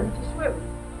we began to swim.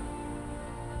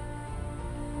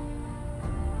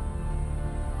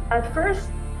 At first,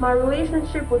 my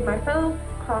relationship with my fellow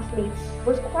classmates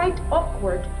was quite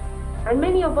awkward, and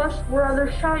many of us were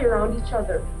rather shy around each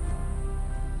other.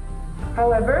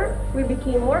 However, we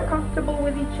became more comfortable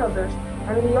with each other,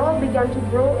 and we all began to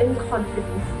grow in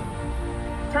confidence,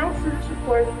 thanks to the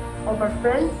support of our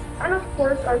friends and of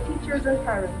course our teachers and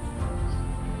parents.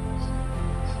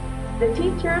 The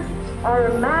teachers are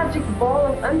a magic ball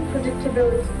of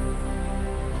unpredictability,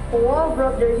 who all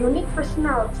brought their unique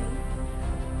personality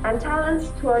and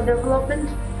talents to our development,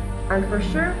 and for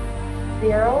sure,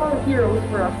 they are all heroes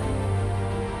for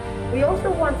us. We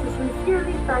also want to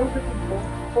sincerely thank the people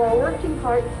who are working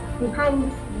hard behind the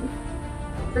scenes,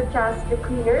 such as the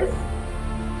cleaners,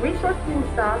 resource room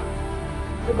staff,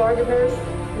 the gardeners,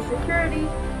 the security,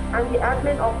 and the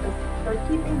admin office for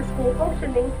keeping the school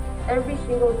functioning every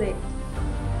single day.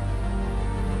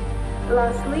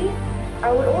 Lastly,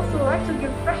 I would also like to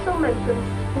give special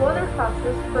mentions to other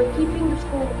classes for keeping the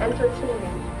school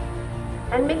entertaining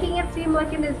and making it seem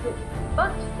like it isn't,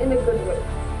 but in a good way.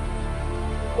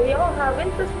 We all have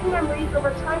interesting memories of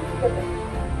our time together.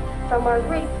 Some are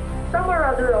great, some are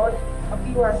rather odd, a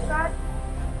few are sad,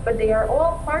 but they are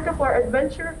all part of our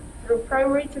adventure through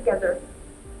primary together.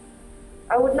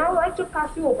 I would now like to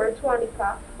pass you over to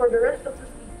Anika for the rest of the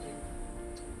speech.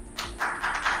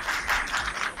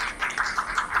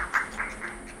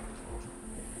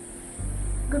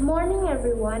 Good morning,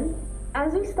 everyone.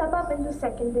 As we step up into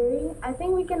secondary, I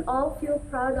think we can all feel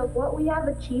proud of what we have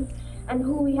achieved and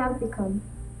who we have become.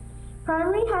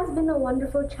 Primary has been a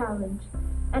wonderful challenge,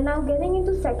 and now getting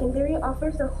into secondary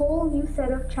offers a whole new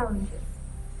set of challenges.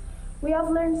 We have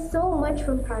learned so much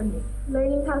from primary,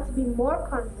 learning how to be more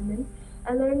confident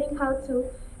and learning how to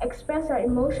express our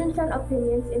emotions and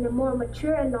opinions in a more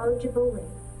mature and knowledgeable way.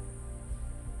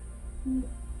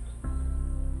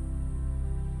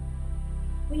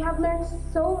 We have learned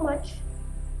so much.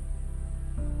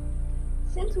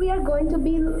 Since we are going to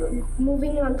be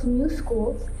moving on to new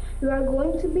schools, we are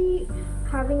going to be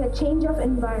having a change of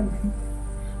environment.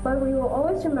 But we will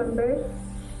always remember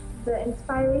the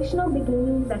inspirational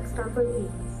beginning that Stamford gave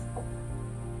us.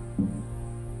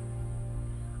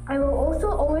 I will also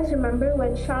always remember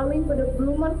when Charlene put a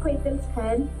broom on Clayton's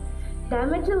head,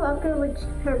 damaged a locker with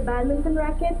her badminton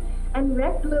racket, and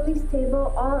wrecked Lily's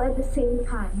table all at the same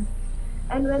time.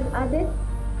 And when Adit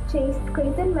chased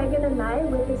Clayton, Megan, and I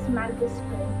with his mantis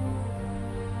spray.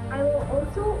 I will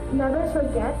also never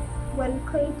forget when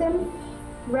Clayton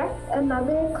wrecked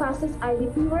another class's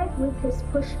IDP work with his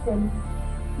push pin,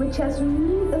 which has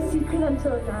remained a secret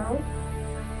until now.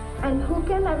 And who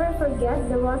can ever forget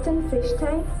the rotten fish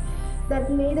tank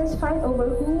that made us fight over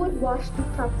who would wash the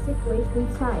toxic waste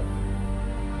inside.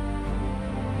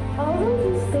 Although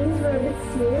these things were a bit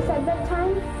serious at that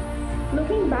time,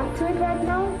 looking back to it right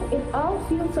now, it all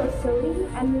feels so silly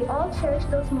and we all cherish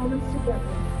those moments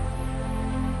together.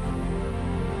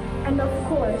 And of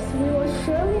course, we will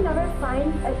surely never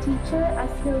find a teacher as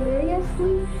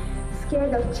hilariously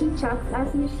scared of chichaks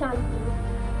as Miss Shanti.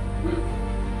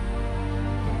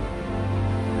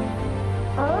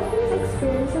 All of these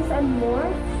experiences and more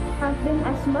have been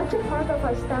as much a part of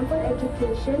our Stamford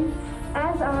education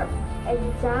as our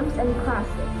exams and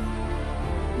classes.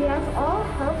 They have all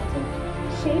helped to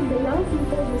shape the young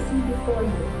people you see before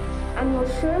you, and will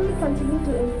surely continue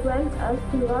to influence us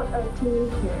throughout our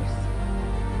teenage years.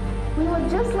 We would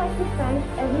just like to thank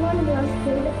everyone who has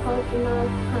played a part in our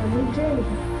family journey.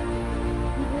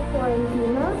 Mrs.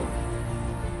 Florentina,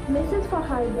 Mrs.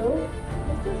 Fajardo,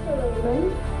 Mr. Suleiman,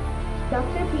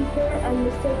 Dr. Peter, and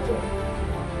Mr. J.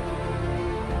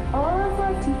 All of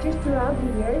our teachers throughout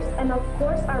the years, and of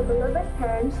course our beloved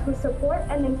parents whose support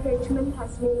and encouragement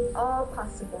has made it all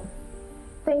possible.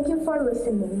 Thank you for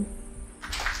listening.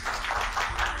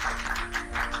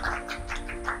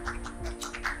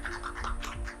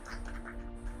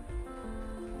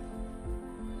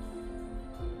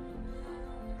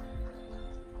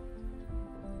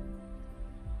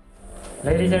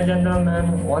 Ladies and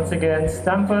gentlemen, once again,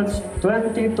 Stamford's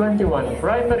 2021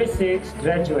 Primary 6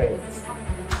 graduates.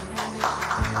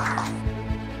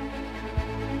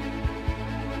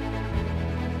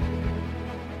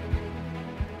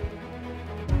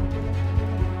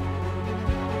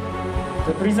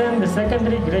 To present the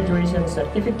secondary graduation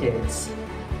certificates,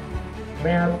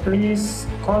 may I please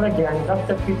call again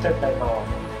Dr. Peter Daimao.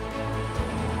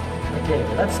 Okay,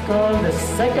 let's call the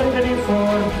secondary 4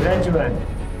 graduate.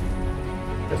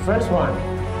 The first one,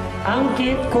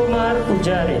 Ankit Kumar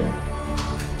Pujari.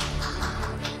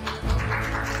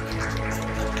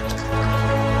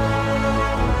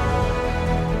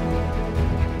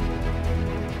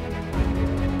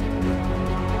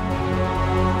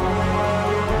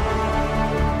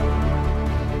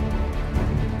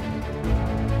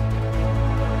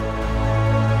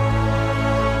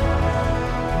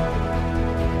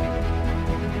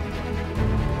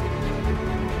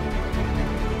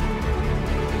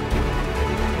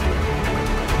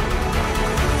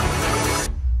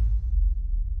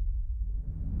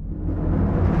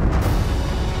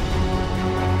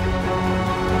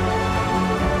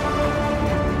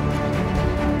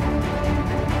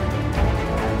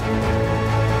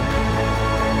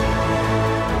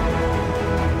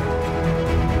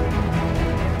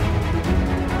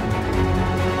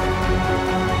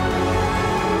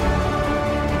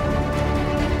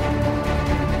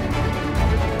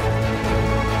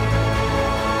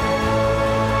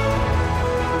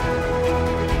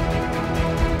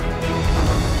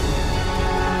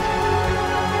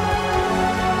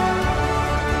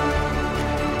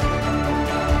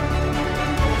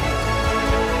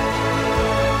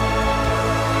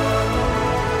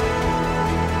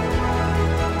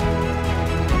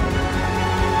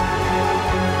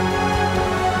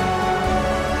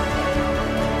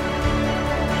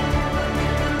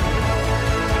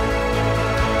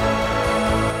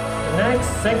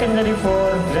 Secondary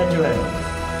 4 graduate,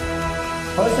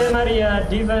 Jose Maria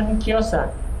Divan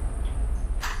Kiosan.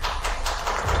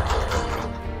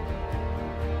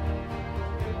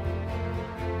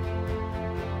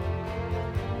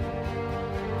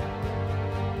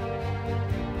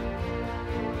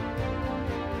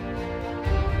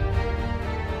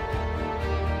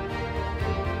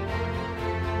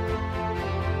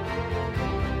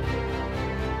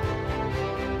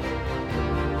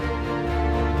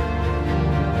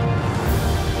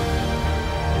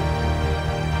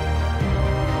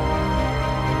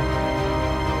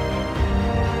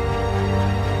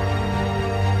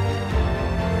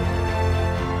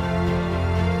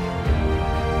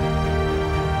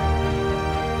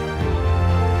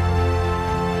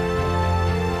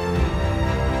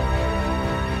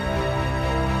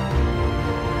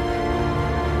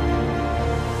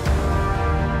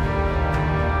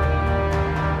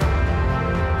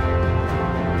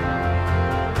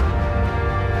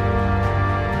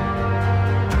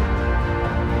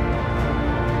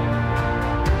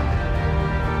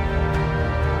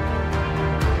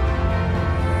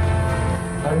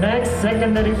 Next,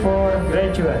 secondary 4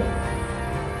 graduate,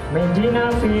 Medina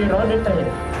V.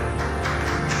 Rodetay.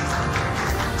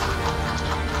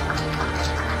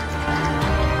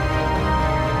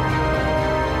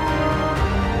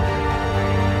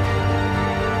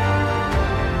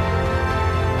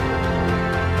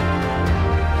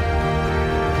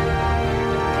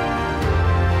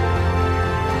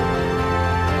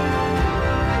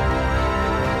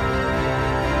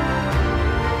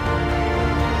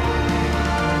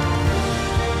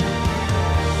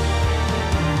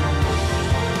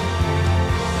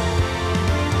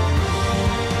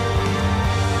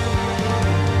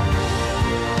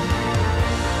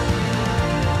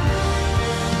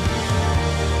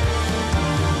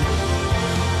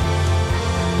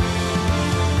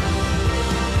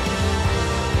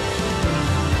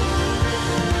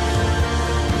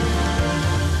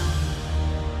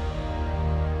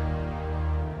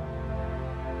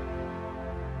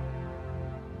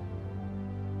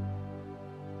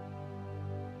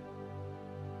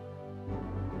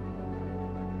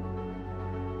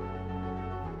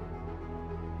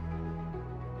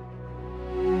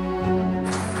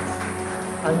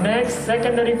 Next,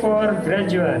 secondary 4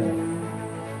 graduate,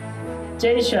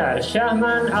 Chaishar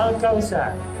Shahman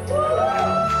Al-Kausar.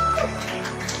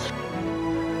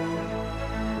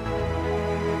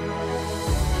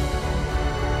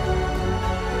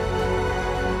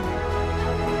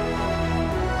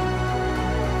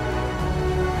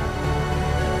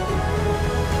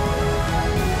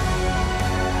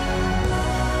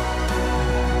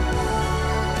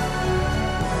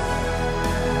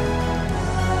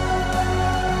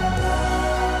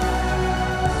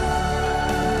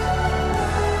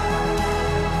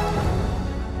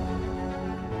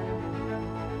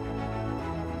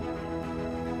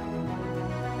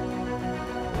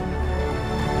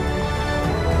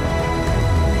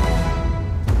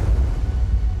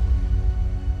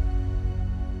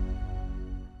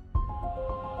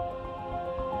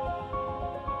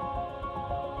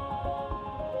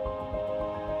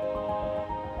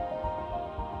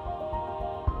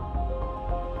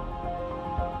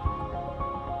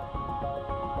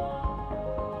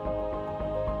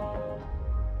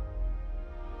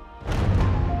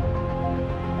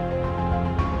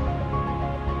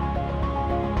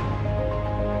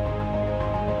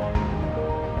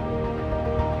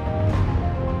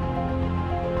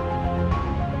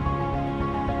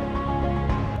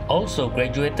 also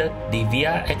graduated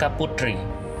Divya Eka Putri.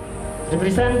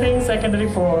 Representing Secondary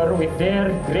 4 with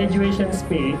their graduation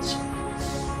speech,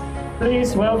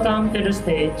 please welcome to the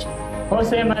stage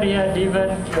Jose Maria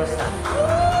Divan Kiosan.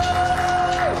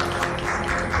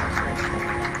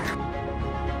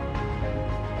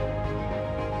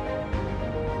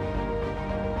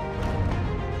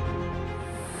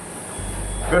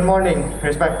 Good morning,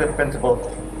 respected principal,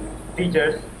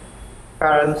 teachers,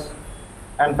 parents,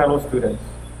 and fellow students.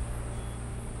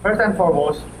 First and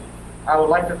foremost, I would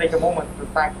like to take a moment to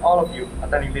thank all of you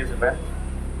attending this event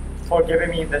for giving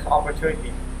me this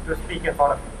opportunity to speak in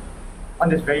front of you on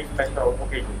this very special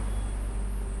occasion.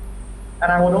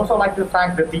 And I would also like to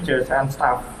thank the teachers and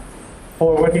staff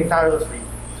for working tirelessly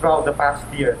throughout the past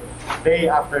year, day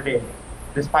after day,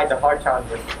 despite the hard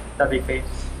challenges that they face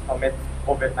amidst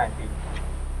COVID-19.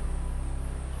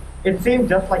 It seemed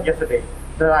just like yesterday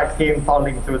that I came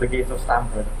toddling through the gates of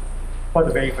Stamford for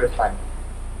the very first time,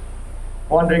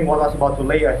 wondering what was about to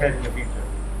lay ahead in the future.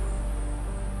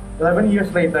 11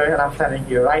 years later, and I'm standing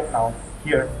here right now,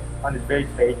 here on this very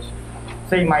stage,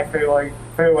 saying my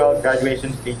farewell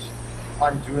graduation speech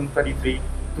on June 23,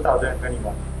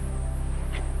 2021.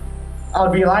 I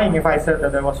would be lying if I said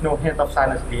that there was no hint of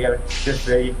sadness in the air this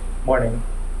very morning,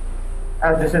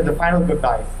 as this is the final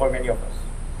goodbye for many of us.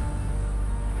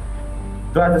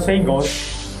 Though as the saying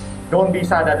goes, don't be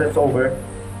sad that it's over,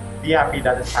 be happy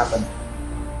that it's happened.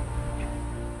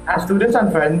 As students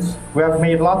and friends, we have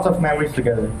made lots of memories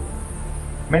together.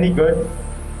 Many good,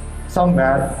 some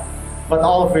bad, but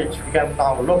all of which we can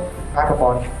now look back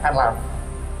upon and laugh.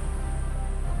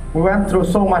 We went through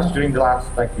so much during the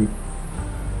last decade.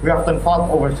 We often fought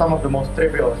over some of the most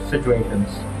trivial situations.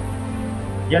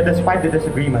 Yet despite the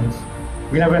disagreements,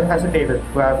 we never hesitated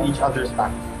to have each other's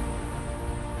backs.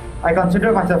 I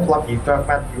consider myself lucky to have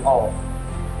met you all,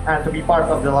 and to be part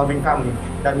of the loving family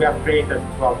that we have created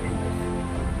throughout the years.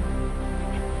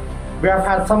 We have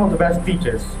had some of the best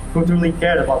teachers who truly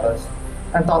cared about us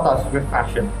and taught us with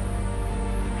passion.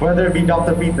 Whether it be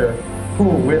Dr. Peter, who,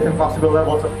 with impossible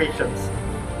levels of patience,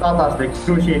 taught us the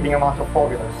excruciating amounts of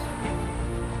formulas,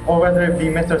 or whether it be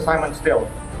Mr. Simon Still,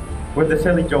 with the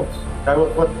silly jokes that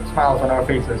would put smiles on our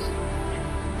faces.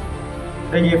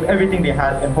 They gave everything they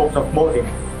had in hopes of molding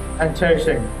and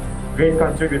cherishing great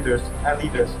contributors and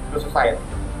leaders to society.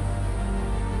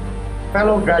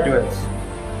 Fellow graduates,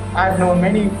 I've known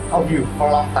many of you for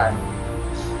a long time,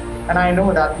 and I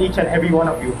know that each and every one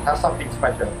of you has something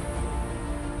special.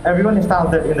 Everyone is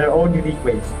talented in their own unique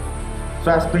ways,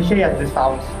 so as cliche as this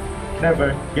sounds,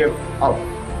 never give up,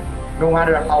 no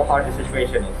matter how hard the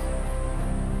situation is,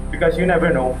 because you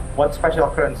never know what special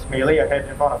occurrence may lay ahead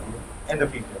in front of you in the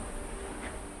future.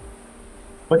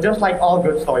 But just like all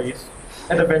good stories,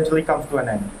 it eventually comes to an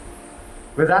end.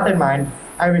 With that in mind,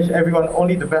 I wish everyone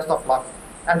only the best of luck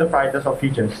and the brightest of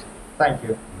futures. Thank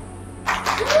you.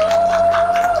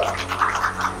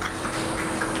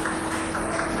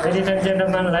 Ladies and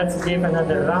gentlemen, let's give a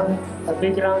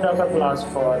big round of applause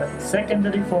for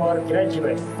Secondary 4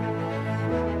 graduates.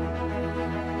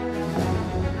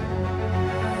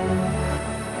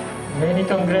 Many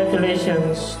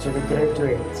congratulations to the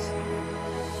graduates.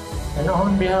 And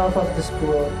on behalf of the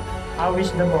school, I wish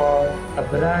them all a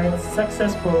bright,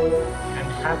 successful, and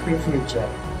happy future.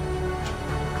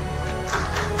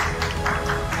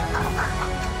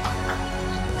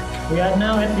 We are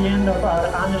now at the end of our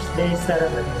Honors Day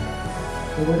ceremony.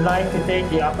 We would like to take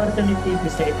the opportunity to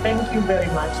say thank you very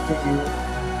much to you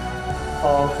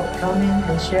all for coming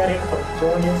and sharing a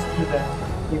joyous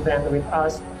event with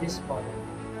us this morning.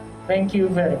 Thank you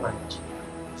very much.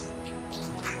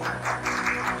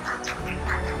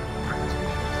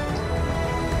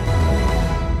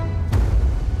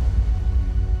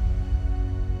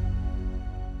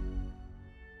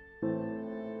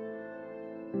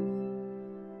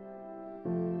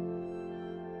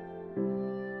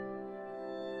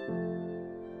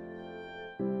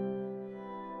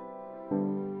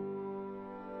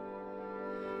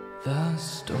 The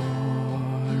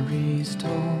stories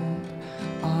told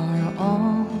are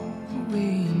all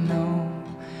we know,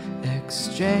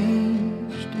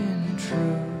 exchanged in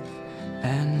truth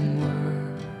and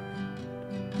word.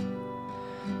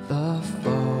 The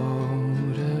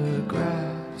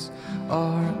photographs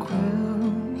are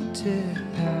quilted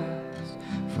past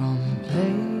from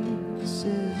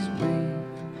places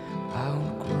we've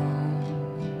outgrown.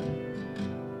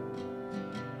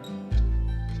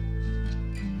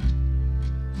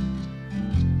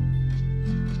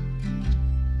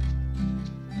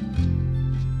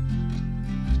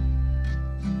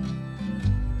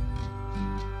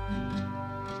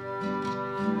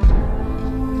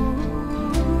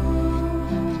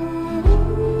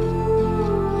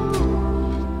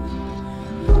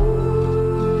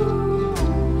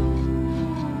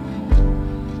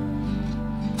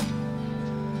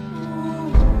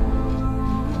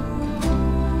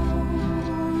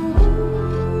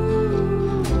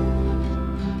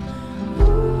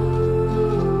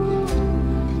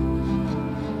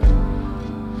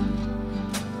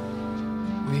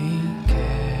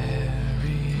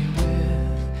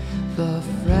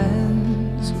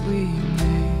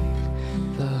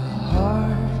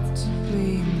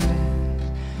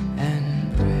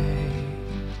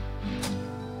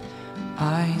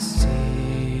 I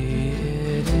see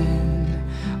it in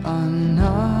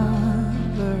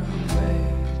another way.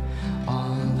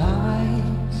 All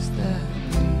lives that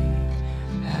we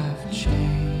have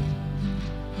changed.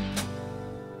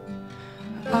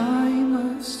 I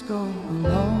must go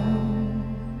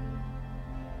alone,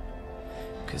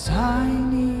 'cause I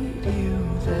need you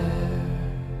there.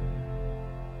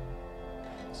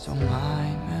 So my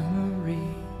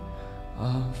memory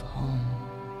of home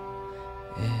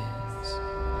is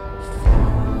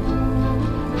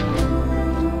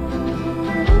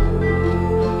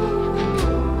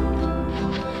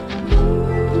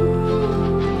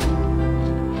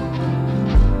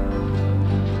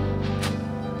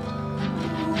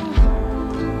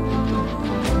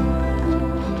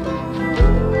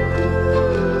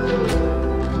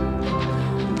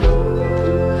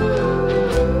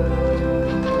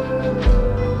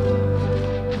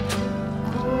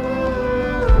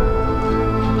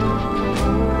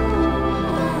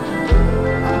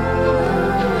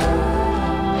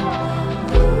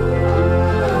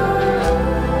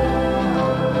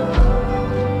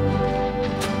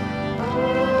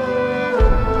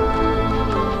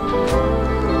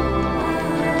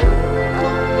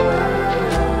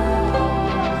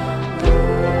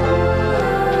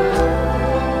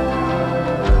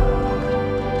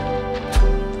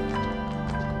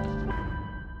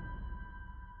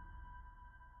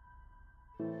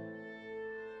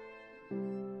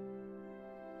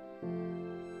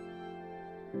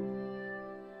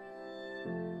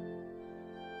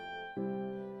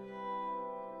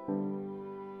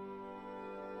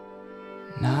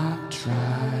not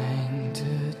trying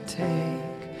to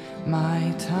take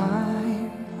my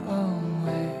time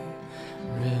away.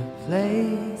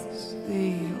 Replace the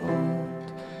old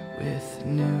with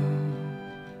new.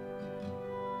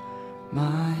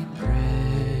 My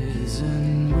prison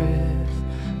with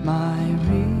my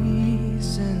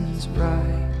reasons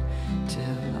bright,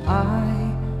 till I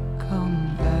come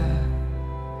back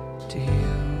to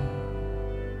you.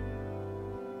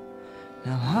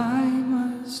 Now I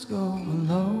must go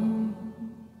alone,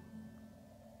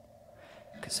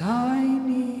 'cause I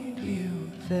need you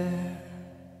there.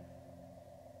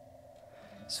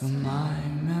 So my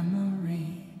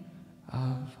memory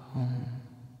of home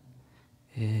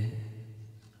is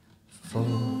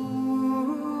full.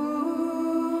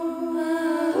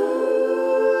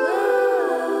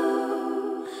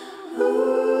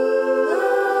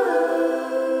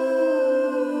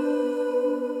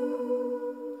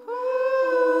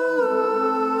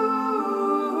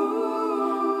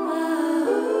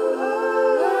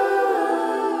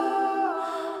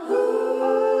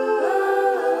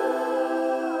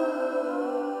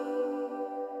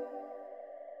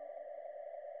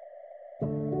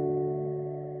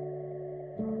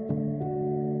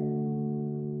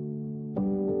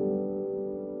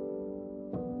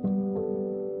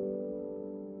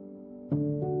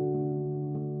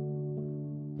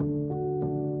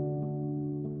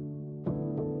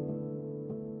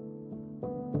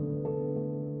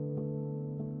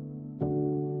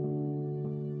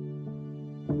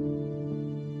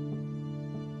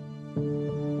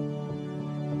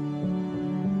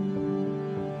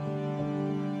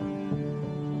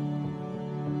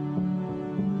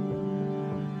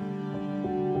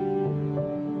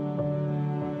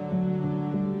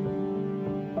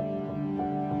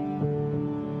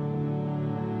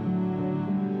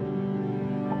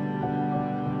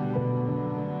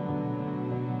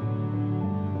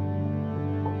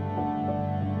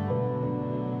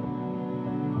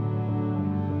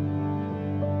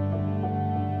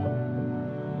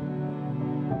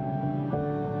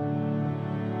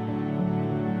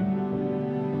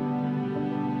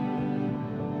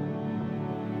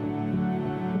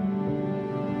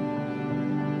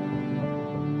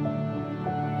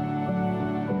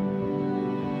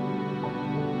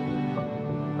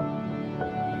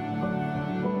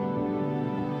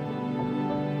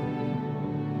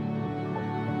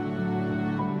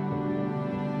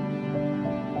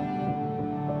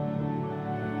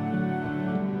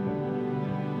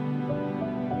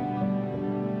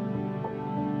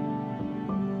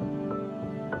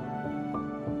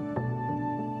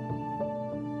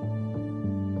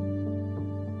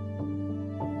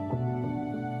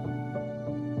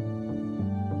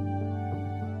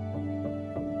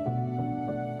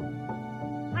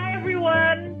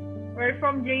 We're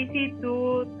from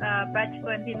JC2 batch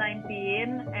 2019,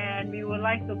 and we would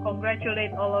like to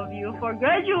congratulate all of you for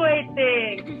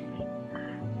graduating.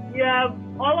 Yeah,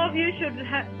 all of you should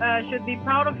be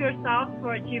proud of yourself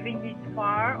for achieving this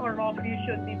far, or all of you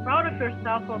should be proud of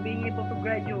yourself for being able to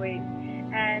graduate.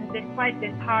 And despite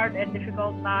this hard and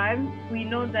difficult times, we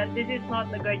know that this is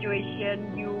not the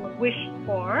graduation you wished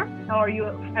for or you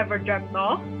ever dreamt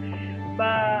of.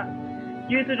 But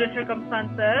due to the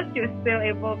circumstances, you're still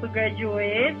able to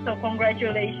graduate. So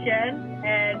congratulations.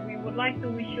 And we would like to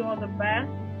wish you all the best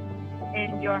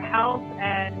in your health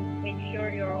and make sure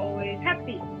you're always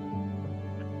happy.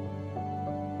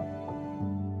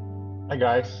 Hi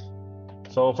guys.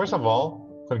 So first of all,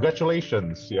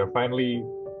 congratulations. You have finally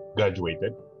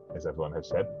graduated, as everyone has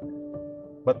said.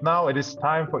 But now it is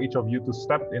time for each of you to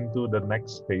step into the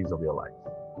next phase of your life.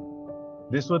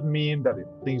 This would mean that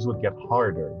things would get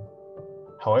harder.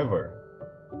 However,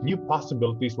 new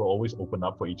possibilities will always open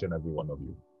up for each and every one of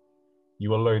you. You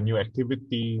will learn new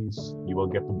activities, you will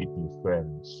get to meet new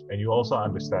friends, and you also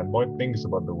understand more things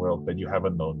about the world that you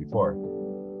haven't known before.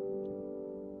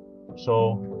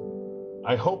 So,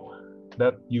 I hope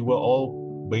that you will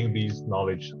all bring these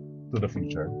knowledge to the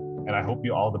future, and I hope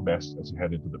you all the best as you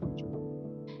head into the future.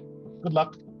 Good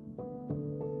luck.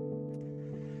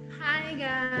 Hi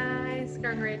guys,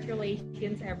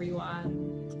 congratulations everyone.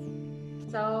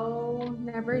 So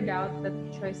never doubt that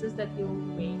the choices that you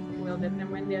make will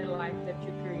determine the life that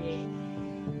you create.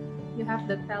 You have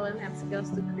the talent and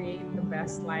skills to create the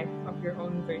best life of your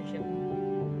own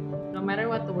version, no matter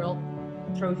what the world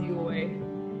throws you away.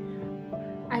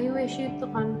 I wish you to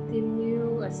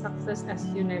continue a success as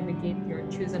you navigate your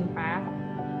chosen path.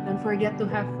 Don't forget to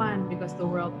have fun because the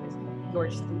world is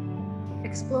yours too.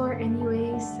 Explore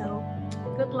anyways, so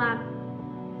good luck.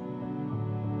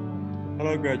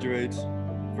 Hello graduates.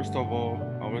 First of all,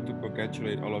 I would like to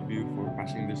congratulate all of you for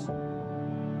passing this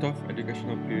tough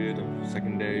educational period of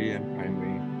secondary and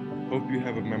primary. Hope you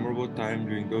have a memorable time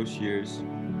during those years.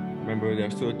 Remember, there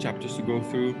are still chapters to go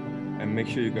through, and make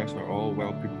sure you guys are all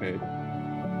well prepared.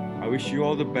 I wish you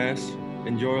all the best,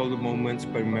 enjoy all the moments,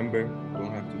 but remember,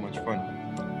 don't have too much fun.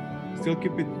 Still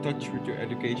keep in touch with your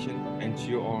education, and see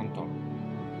you all on top.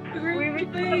 We wish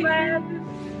you the best.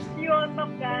 See you on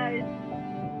top, guys.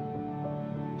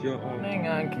 Good morning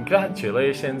and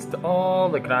congratulations to all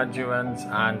the graduates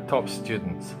and top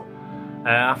students.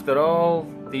 After all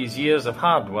these years of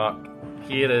hard work,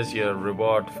 here is your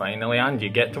reward finally, and you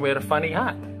get to wear a funny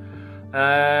hat.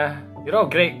 You're all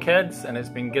great kids, and it's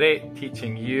been great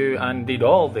teaching you and indeed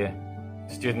all the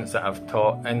students that I've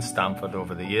taught in Stamford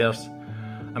over the years.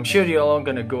 I'm sure you're all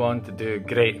going to go on to do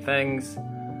great things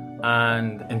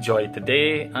and enjoy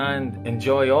today and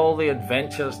enjoy all the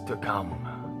adventures to come.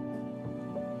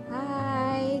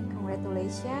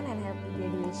 Congratulations and happy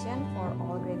graduation for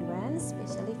all graduates,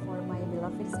 especially for my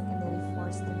beloved secondary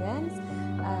 4 students,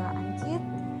 Ankit,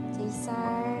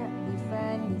 Cesar,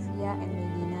 Vivian, Divya, and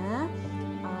Medina.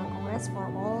 Congrats for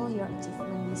all your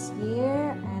achievement this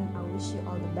year, and I wish you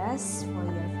all the best for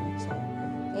your future.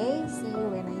 Okay, see you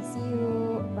when I see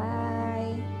you.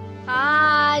 Bye.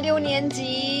 Hi, 6年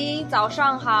级，早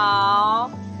上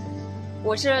好，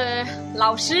我是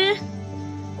老师，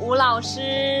吴老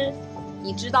师。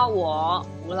你知道我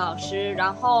吴老师，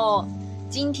然后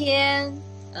今天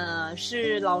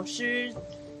是老师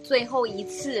最后一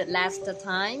次 last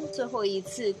time 最后一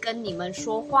次跟你们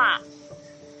说话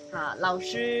啊，老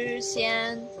师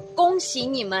先恭喜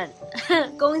你们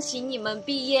恭喜你们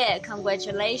毕业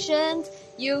Congratulations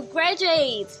you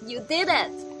graduate you did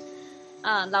it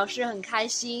啊，老师很开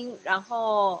心，然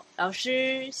后老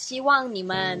师希望你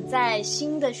们在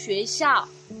新的学校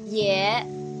也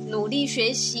努力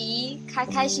学习，开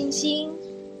开心心，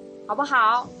好不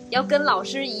好？要跟老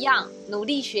师一样努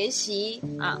力学习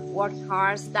啊 ！Work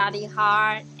hard, study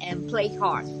hard, and play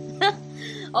hard.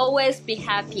 Always be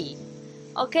happy.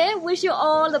 Okay, wish you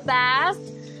all the best.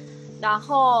 然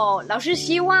后老师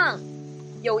希望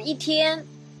有一天，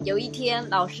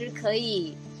老师可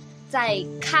以再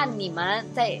看你们，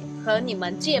再和你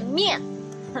们见面。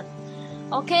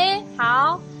OK，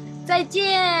 好，再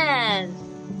见。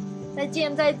再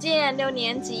见6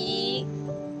年级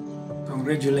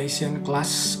Congratulations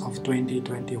class of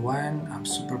 2021. I'm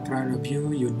super proud of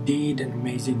you. You did an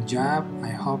amazing job.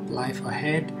 I hope life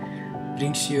ahead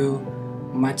brings you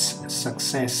much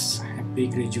success. Happy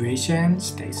graduation.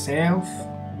 Stay safe.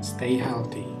 Stay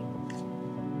healthy.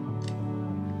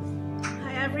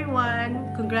 Hi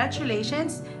everyone.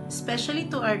 Congratulations, especially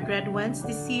to our grad ones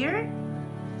this year.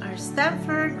 Our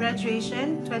Stamford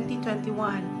graduation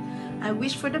 2021. I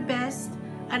wish for the best,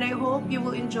 and I hope you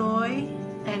will enjoy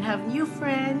and have new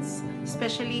friends,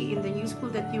 especially in the new school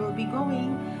that you will be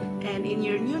going and in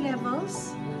your new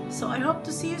levels. So I hope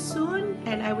to see you soon,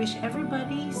 and I wish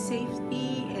everybody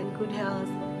safety and good health.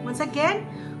 Once again,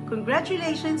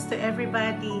 congratulations to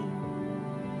everybody.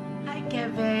 Hi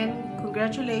Kevin,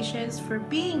 congratulations for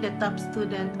being the top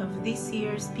student of this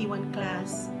year's P1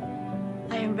 class.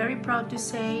 I am very proud to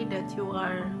say that you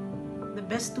are the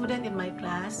best student in my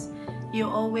class. You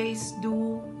always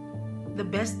do the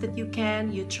best that you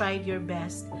can. You tried your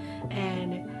best.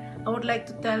 And I would like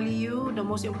to tell you the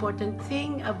most important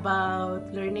thing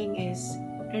about learning is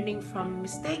learning from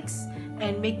mistakes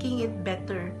and making it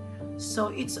better. So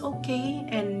it's okay,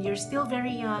 and you're still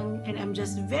very young, and I'm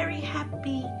just very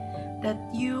happy that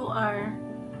you are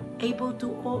able to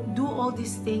do all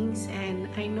these things, and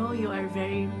I know you are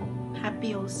very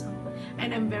happy also,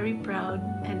 and I'm very proud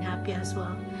and happy as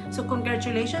well. So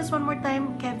congratulations one more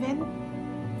time, Kevin,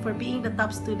 for being the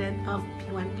top student of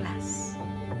P1 class.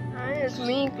 Hi, it's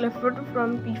me, Clifford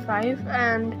from P5,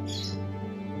 and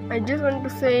I just want to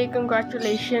say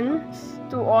congratulations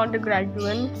to all the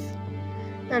graduates,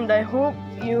 and I hope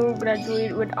you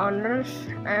graduate with honors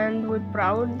and with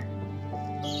proud,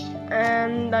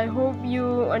 and I hope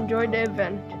you enjoy the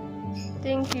event.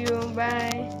 Thank you.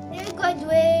 Bye. Dear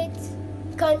graduates,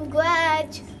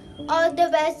 congrats! All the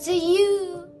best to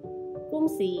you. 恭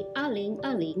喜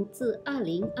2020至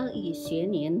2021学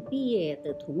年毕业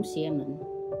的同学们，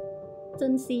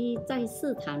珍惜在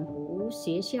斯坦福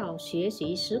学校学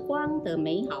习时光的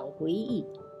美好回忆，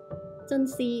珍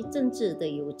惜真挚的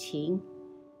友情，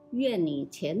愿你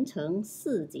前程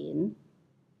似锦。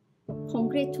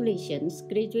Congratulations,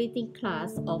 graduating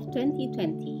class of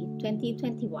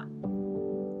 2020-2021.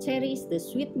 Cherish the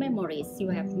sweet memories you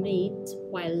have made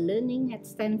while learning at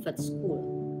Stamford School.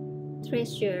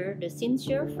 Treasure the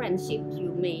sincere friendships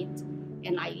you made,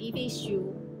 and I wish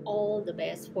you all the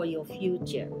best for your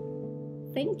future.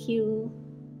 Thank you.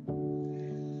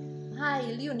 嗨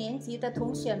，6年级的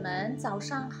同学们，早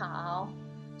上好。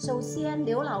首先，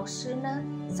刘老师呢，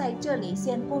在这里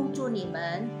先恭祝你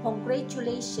们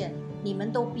 ，congratulations， 你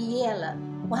们都毕业了，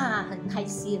哇，很开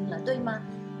心了，对吗？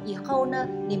以后呢，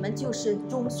你们就是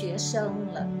中学生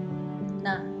了。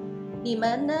那你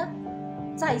们呢，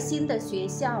在新的学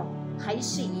校还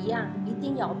是一样，一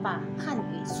定要把汉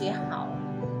语学好。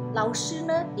老师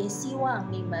呢，也希望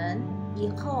你们以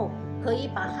后可以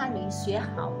把汉语学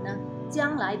好呢，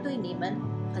将来对你们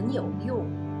很有用。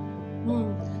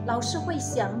老师会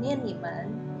想念你们，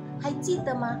还记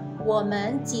得吗？我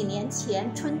们几年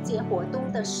前春节活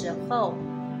动的时候，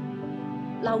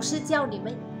老师教你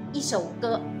们一首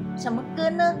歌，什么歌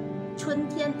呢？春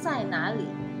天在哪里？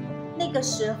那个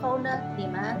时候呢，你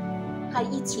们还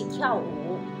一起跳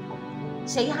舞，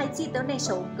谁还记得那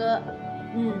首歌？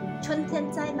春天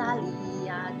在哪里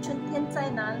呀？春天在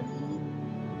哪里？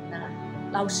那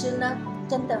老师呢，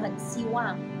真的很希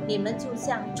望你们就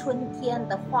像春天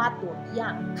的花朵一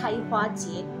样开花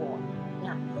结果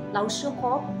呀。老师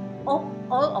hope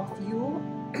all of you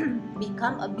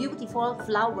become a beautiful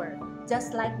flower,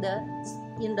 just like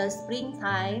in the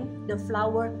springtime the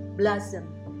flower blossom.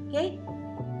 OK，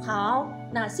 好，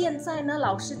那现在呢，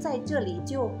老师在这里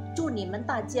就祝你们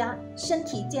大家身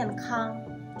体健康，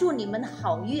祝你们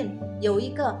好运，有一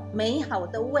个美好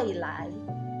的未来。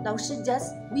老师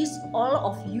just wish all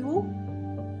of you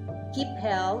keep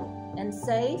health and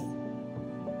safe,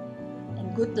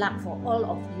 and good luck for all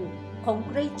of you.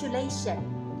 Congratulations.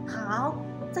 好，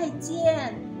再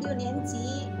见，6年级，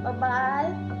拜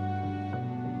拜。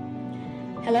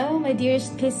Hello, my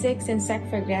dearest P6 and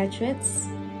Sec4 graduates.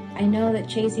 I know that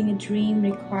chasing a dream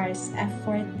requires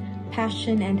effort,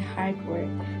 passion, and hard work,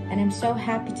 and I'm so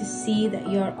happy to see that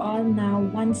you're all now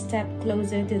one step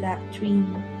closer to that dream.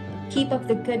 Keep up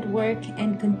the good work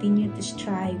and continue to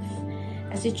strive.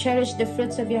 As you cherish the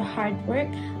fruits of your hard work,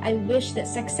 I wish that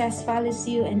success follows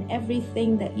you in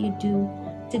everything that you do,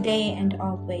 today and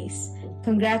always.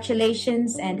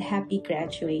 Congratulations and happy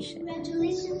graduation.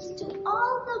 Congratulations to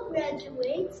all the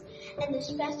graduates, and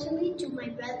especially to my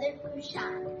brother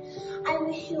Kushan. I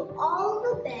wish you all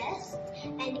the best,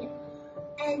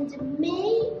 and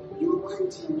may you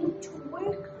continue to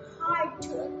work hard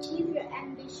to achieve your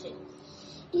ambition.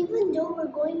 Even though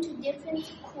we're going to different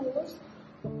schools,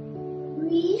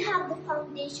 we have the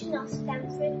foundation of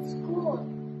Stamford School,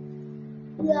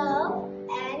 love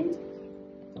and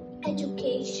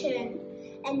education,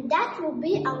 and that will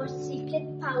be our secret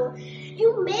power.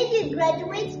 You made it,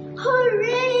 graduates!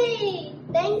 Hooray!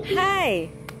 Thank you. Hi!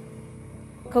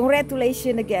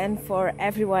 Congratulations again for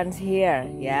everyone here,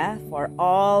 yeah, for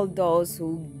all those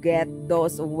who get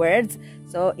those awards.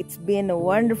 So it's been a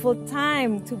wonderful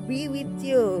time to be with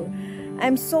you.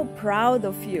 I'm so proud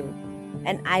of you,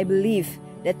 and I believe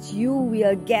that you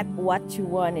will get what you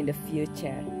want in the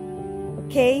future.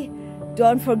 Okay?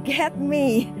 Don't forget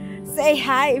me. Say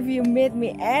hi if you meet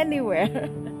me anywhere.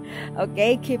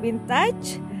 Okay? Keep in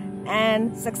touch,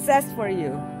 and success for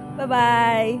you.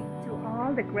 Bye-bye. To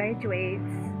all the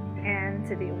graduates and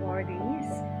to the awardees,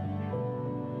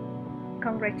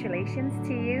 congratulations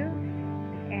to you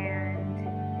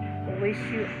and wish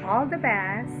you all the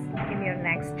best in your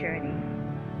next journey.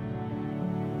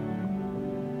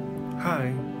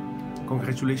 Hi,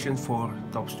 congratulations for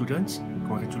top students.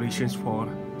 Congratulations for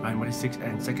primary 6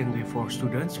 and secondary 4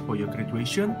 students for your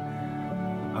graduation.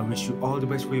 I wish you all the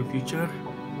best for your future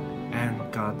and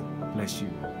God bless you.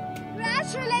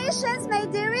 Congratulations, my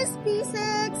dearest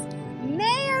P6!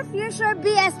 May your future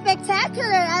be as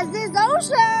spectacular as this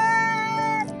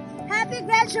ocean! Happy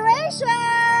graduation!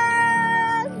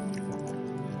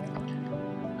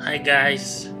 Hi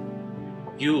guys,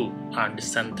 you are the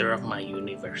center of my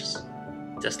universe.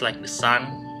 Just like the sun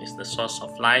is the source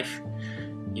of life,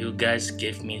 you guys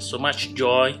gave me so much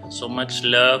joy, so much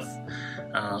love,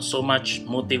 so much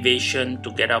motivation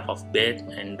to get up of bed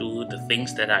and do the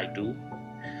things that I do.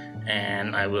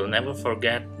 And I will never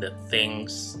forget the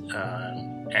things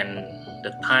and the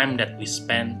time that we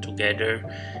spent together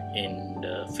in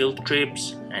the field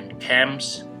trips and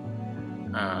camps.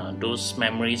 Those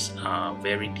memories are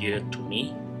very dear to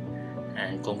me.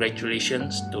 And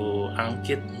congratulations to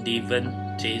Ankit,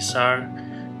 Devan, Cesar,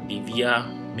 Divya,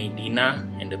 Medina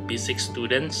and the P6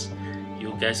 students.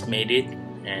 You guys made it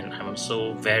and I'm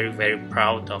so very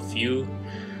proud of you,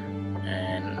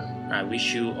 and I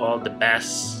wish you all the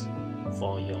best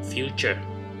for your future.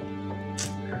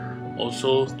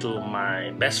 Also to my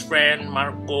best friend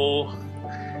Marco,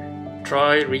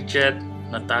 Troy, Richard,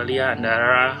 Natalia,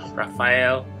 Andara,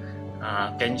 Rafael,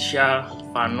 Kensha,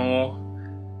 Fano,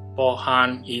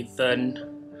 Pohan, Ethan,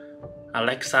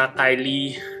 Alexa,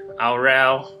 Kylie,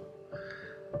 Aurel,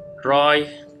 Roy,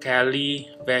 Kelly,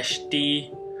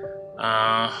 Vashti.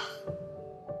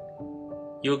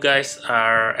 You guys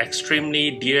are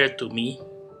extremely dear to me.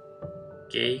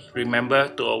 Okay, remember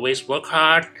to always work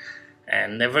hard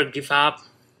and never give up,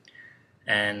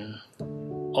 and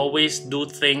always do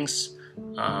things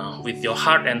with your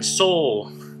heart and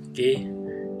soul. Okay,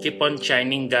 keep on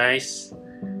shining guys,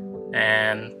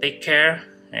 and take care,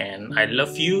 and I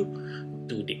love you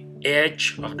to the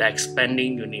edge of the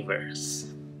expanding universe.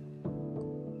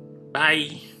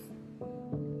 Bye.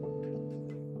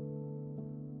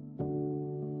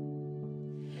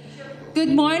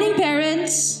 Good morning,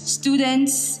 parents,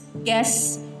 students,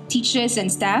 guests, teachers, and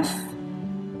staff.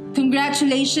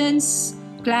 Congratulations,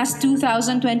 Class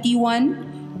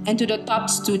 2021, and to the top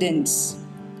students.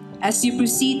 As you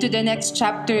proceed to the next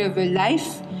chapter of your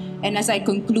life, and as I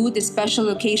conclude this special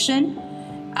occasion,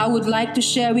 I would like to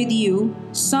share with you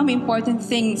some important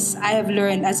things I have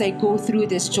learned as I go through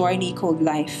this journey called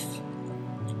life.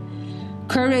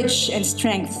 Courage and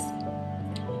strength.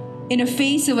 In the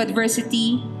face of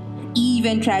adversity,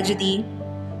 even tragedy,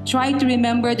 try to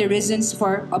remember the reasons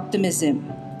for optimism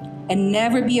and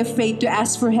never be afraid to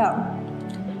ask for help.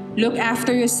 Look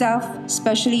after yourself,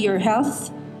 especially your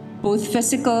health, both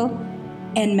physical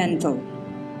and mental.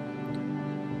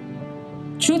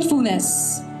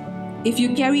 Truthfulness. If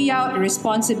you carry out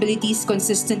responsibilities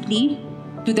consistently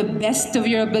to the best of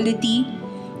your ability,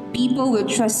 people will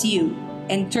trust you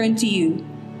and turn to you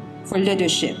for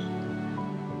leadership.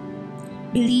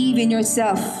 Believe in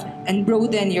yourself and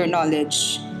broaden your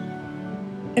knowledge.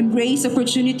 Embrace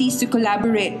opportunities to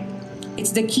collaborate.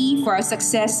 It's the key for our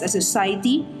success as a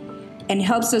society and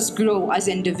helps us grow as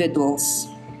individuals.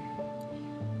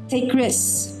 Take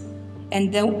risks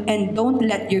and don't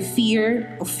let your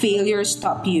fear of failure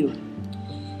stop you.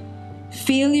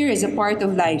 Failure is a part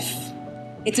of life.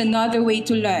 It's another way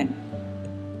to learn.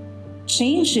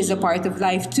 Change is a part of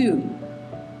life too,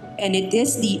 and it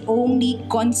is the only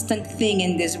constant thing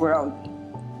in this world.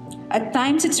 At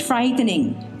times it's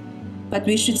frightening, but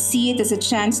we should see it as a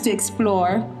chance to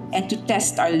explore and to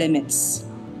test our limits.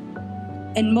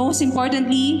 And most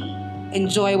importantly,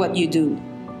 enjoy what you do.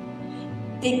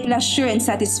 Take pleasure and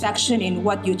satisfaction in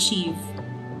what you achieve.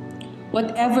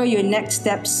 Whatever your next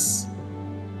steps,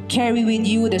 carry with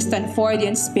you the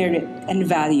Stamfordian spirit and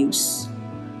values.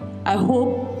 I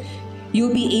hope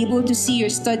you'll be able to see your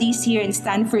studies here in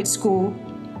Stamford School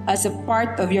as a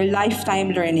part of your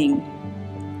lifetime learning.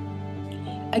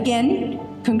 Again,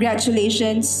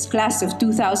 congratulations, class of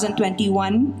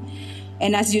 2021.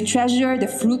 And as you treasure the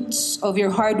fruits of your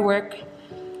hard work,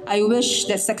 I wish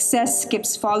that success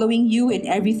keeps following you in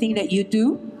everything that you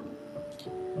do.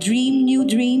 Dream new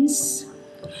dreams,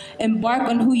 embark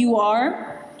on who you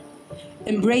are,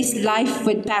 embrace life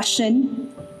with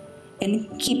passion,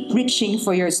 and keep reaching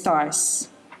for your stars.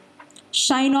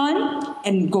 Shine on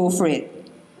and go for it.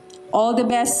 All the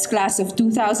best, class of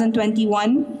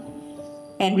 2021.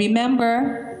 And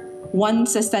remember,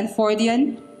 once a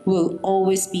Stamfordian, will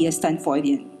always be a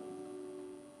Stamfordian.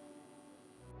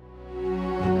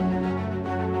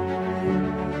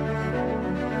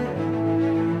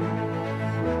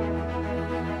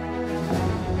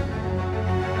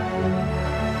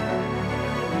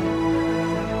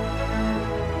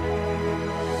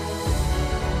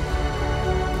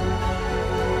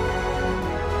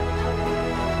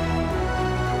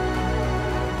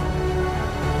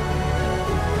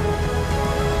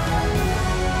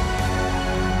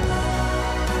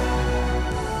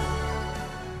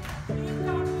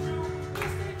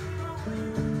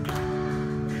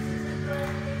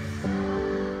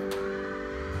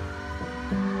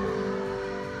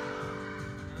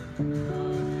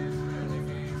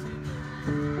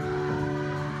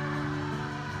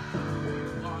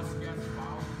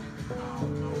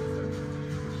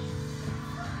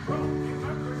 Bro.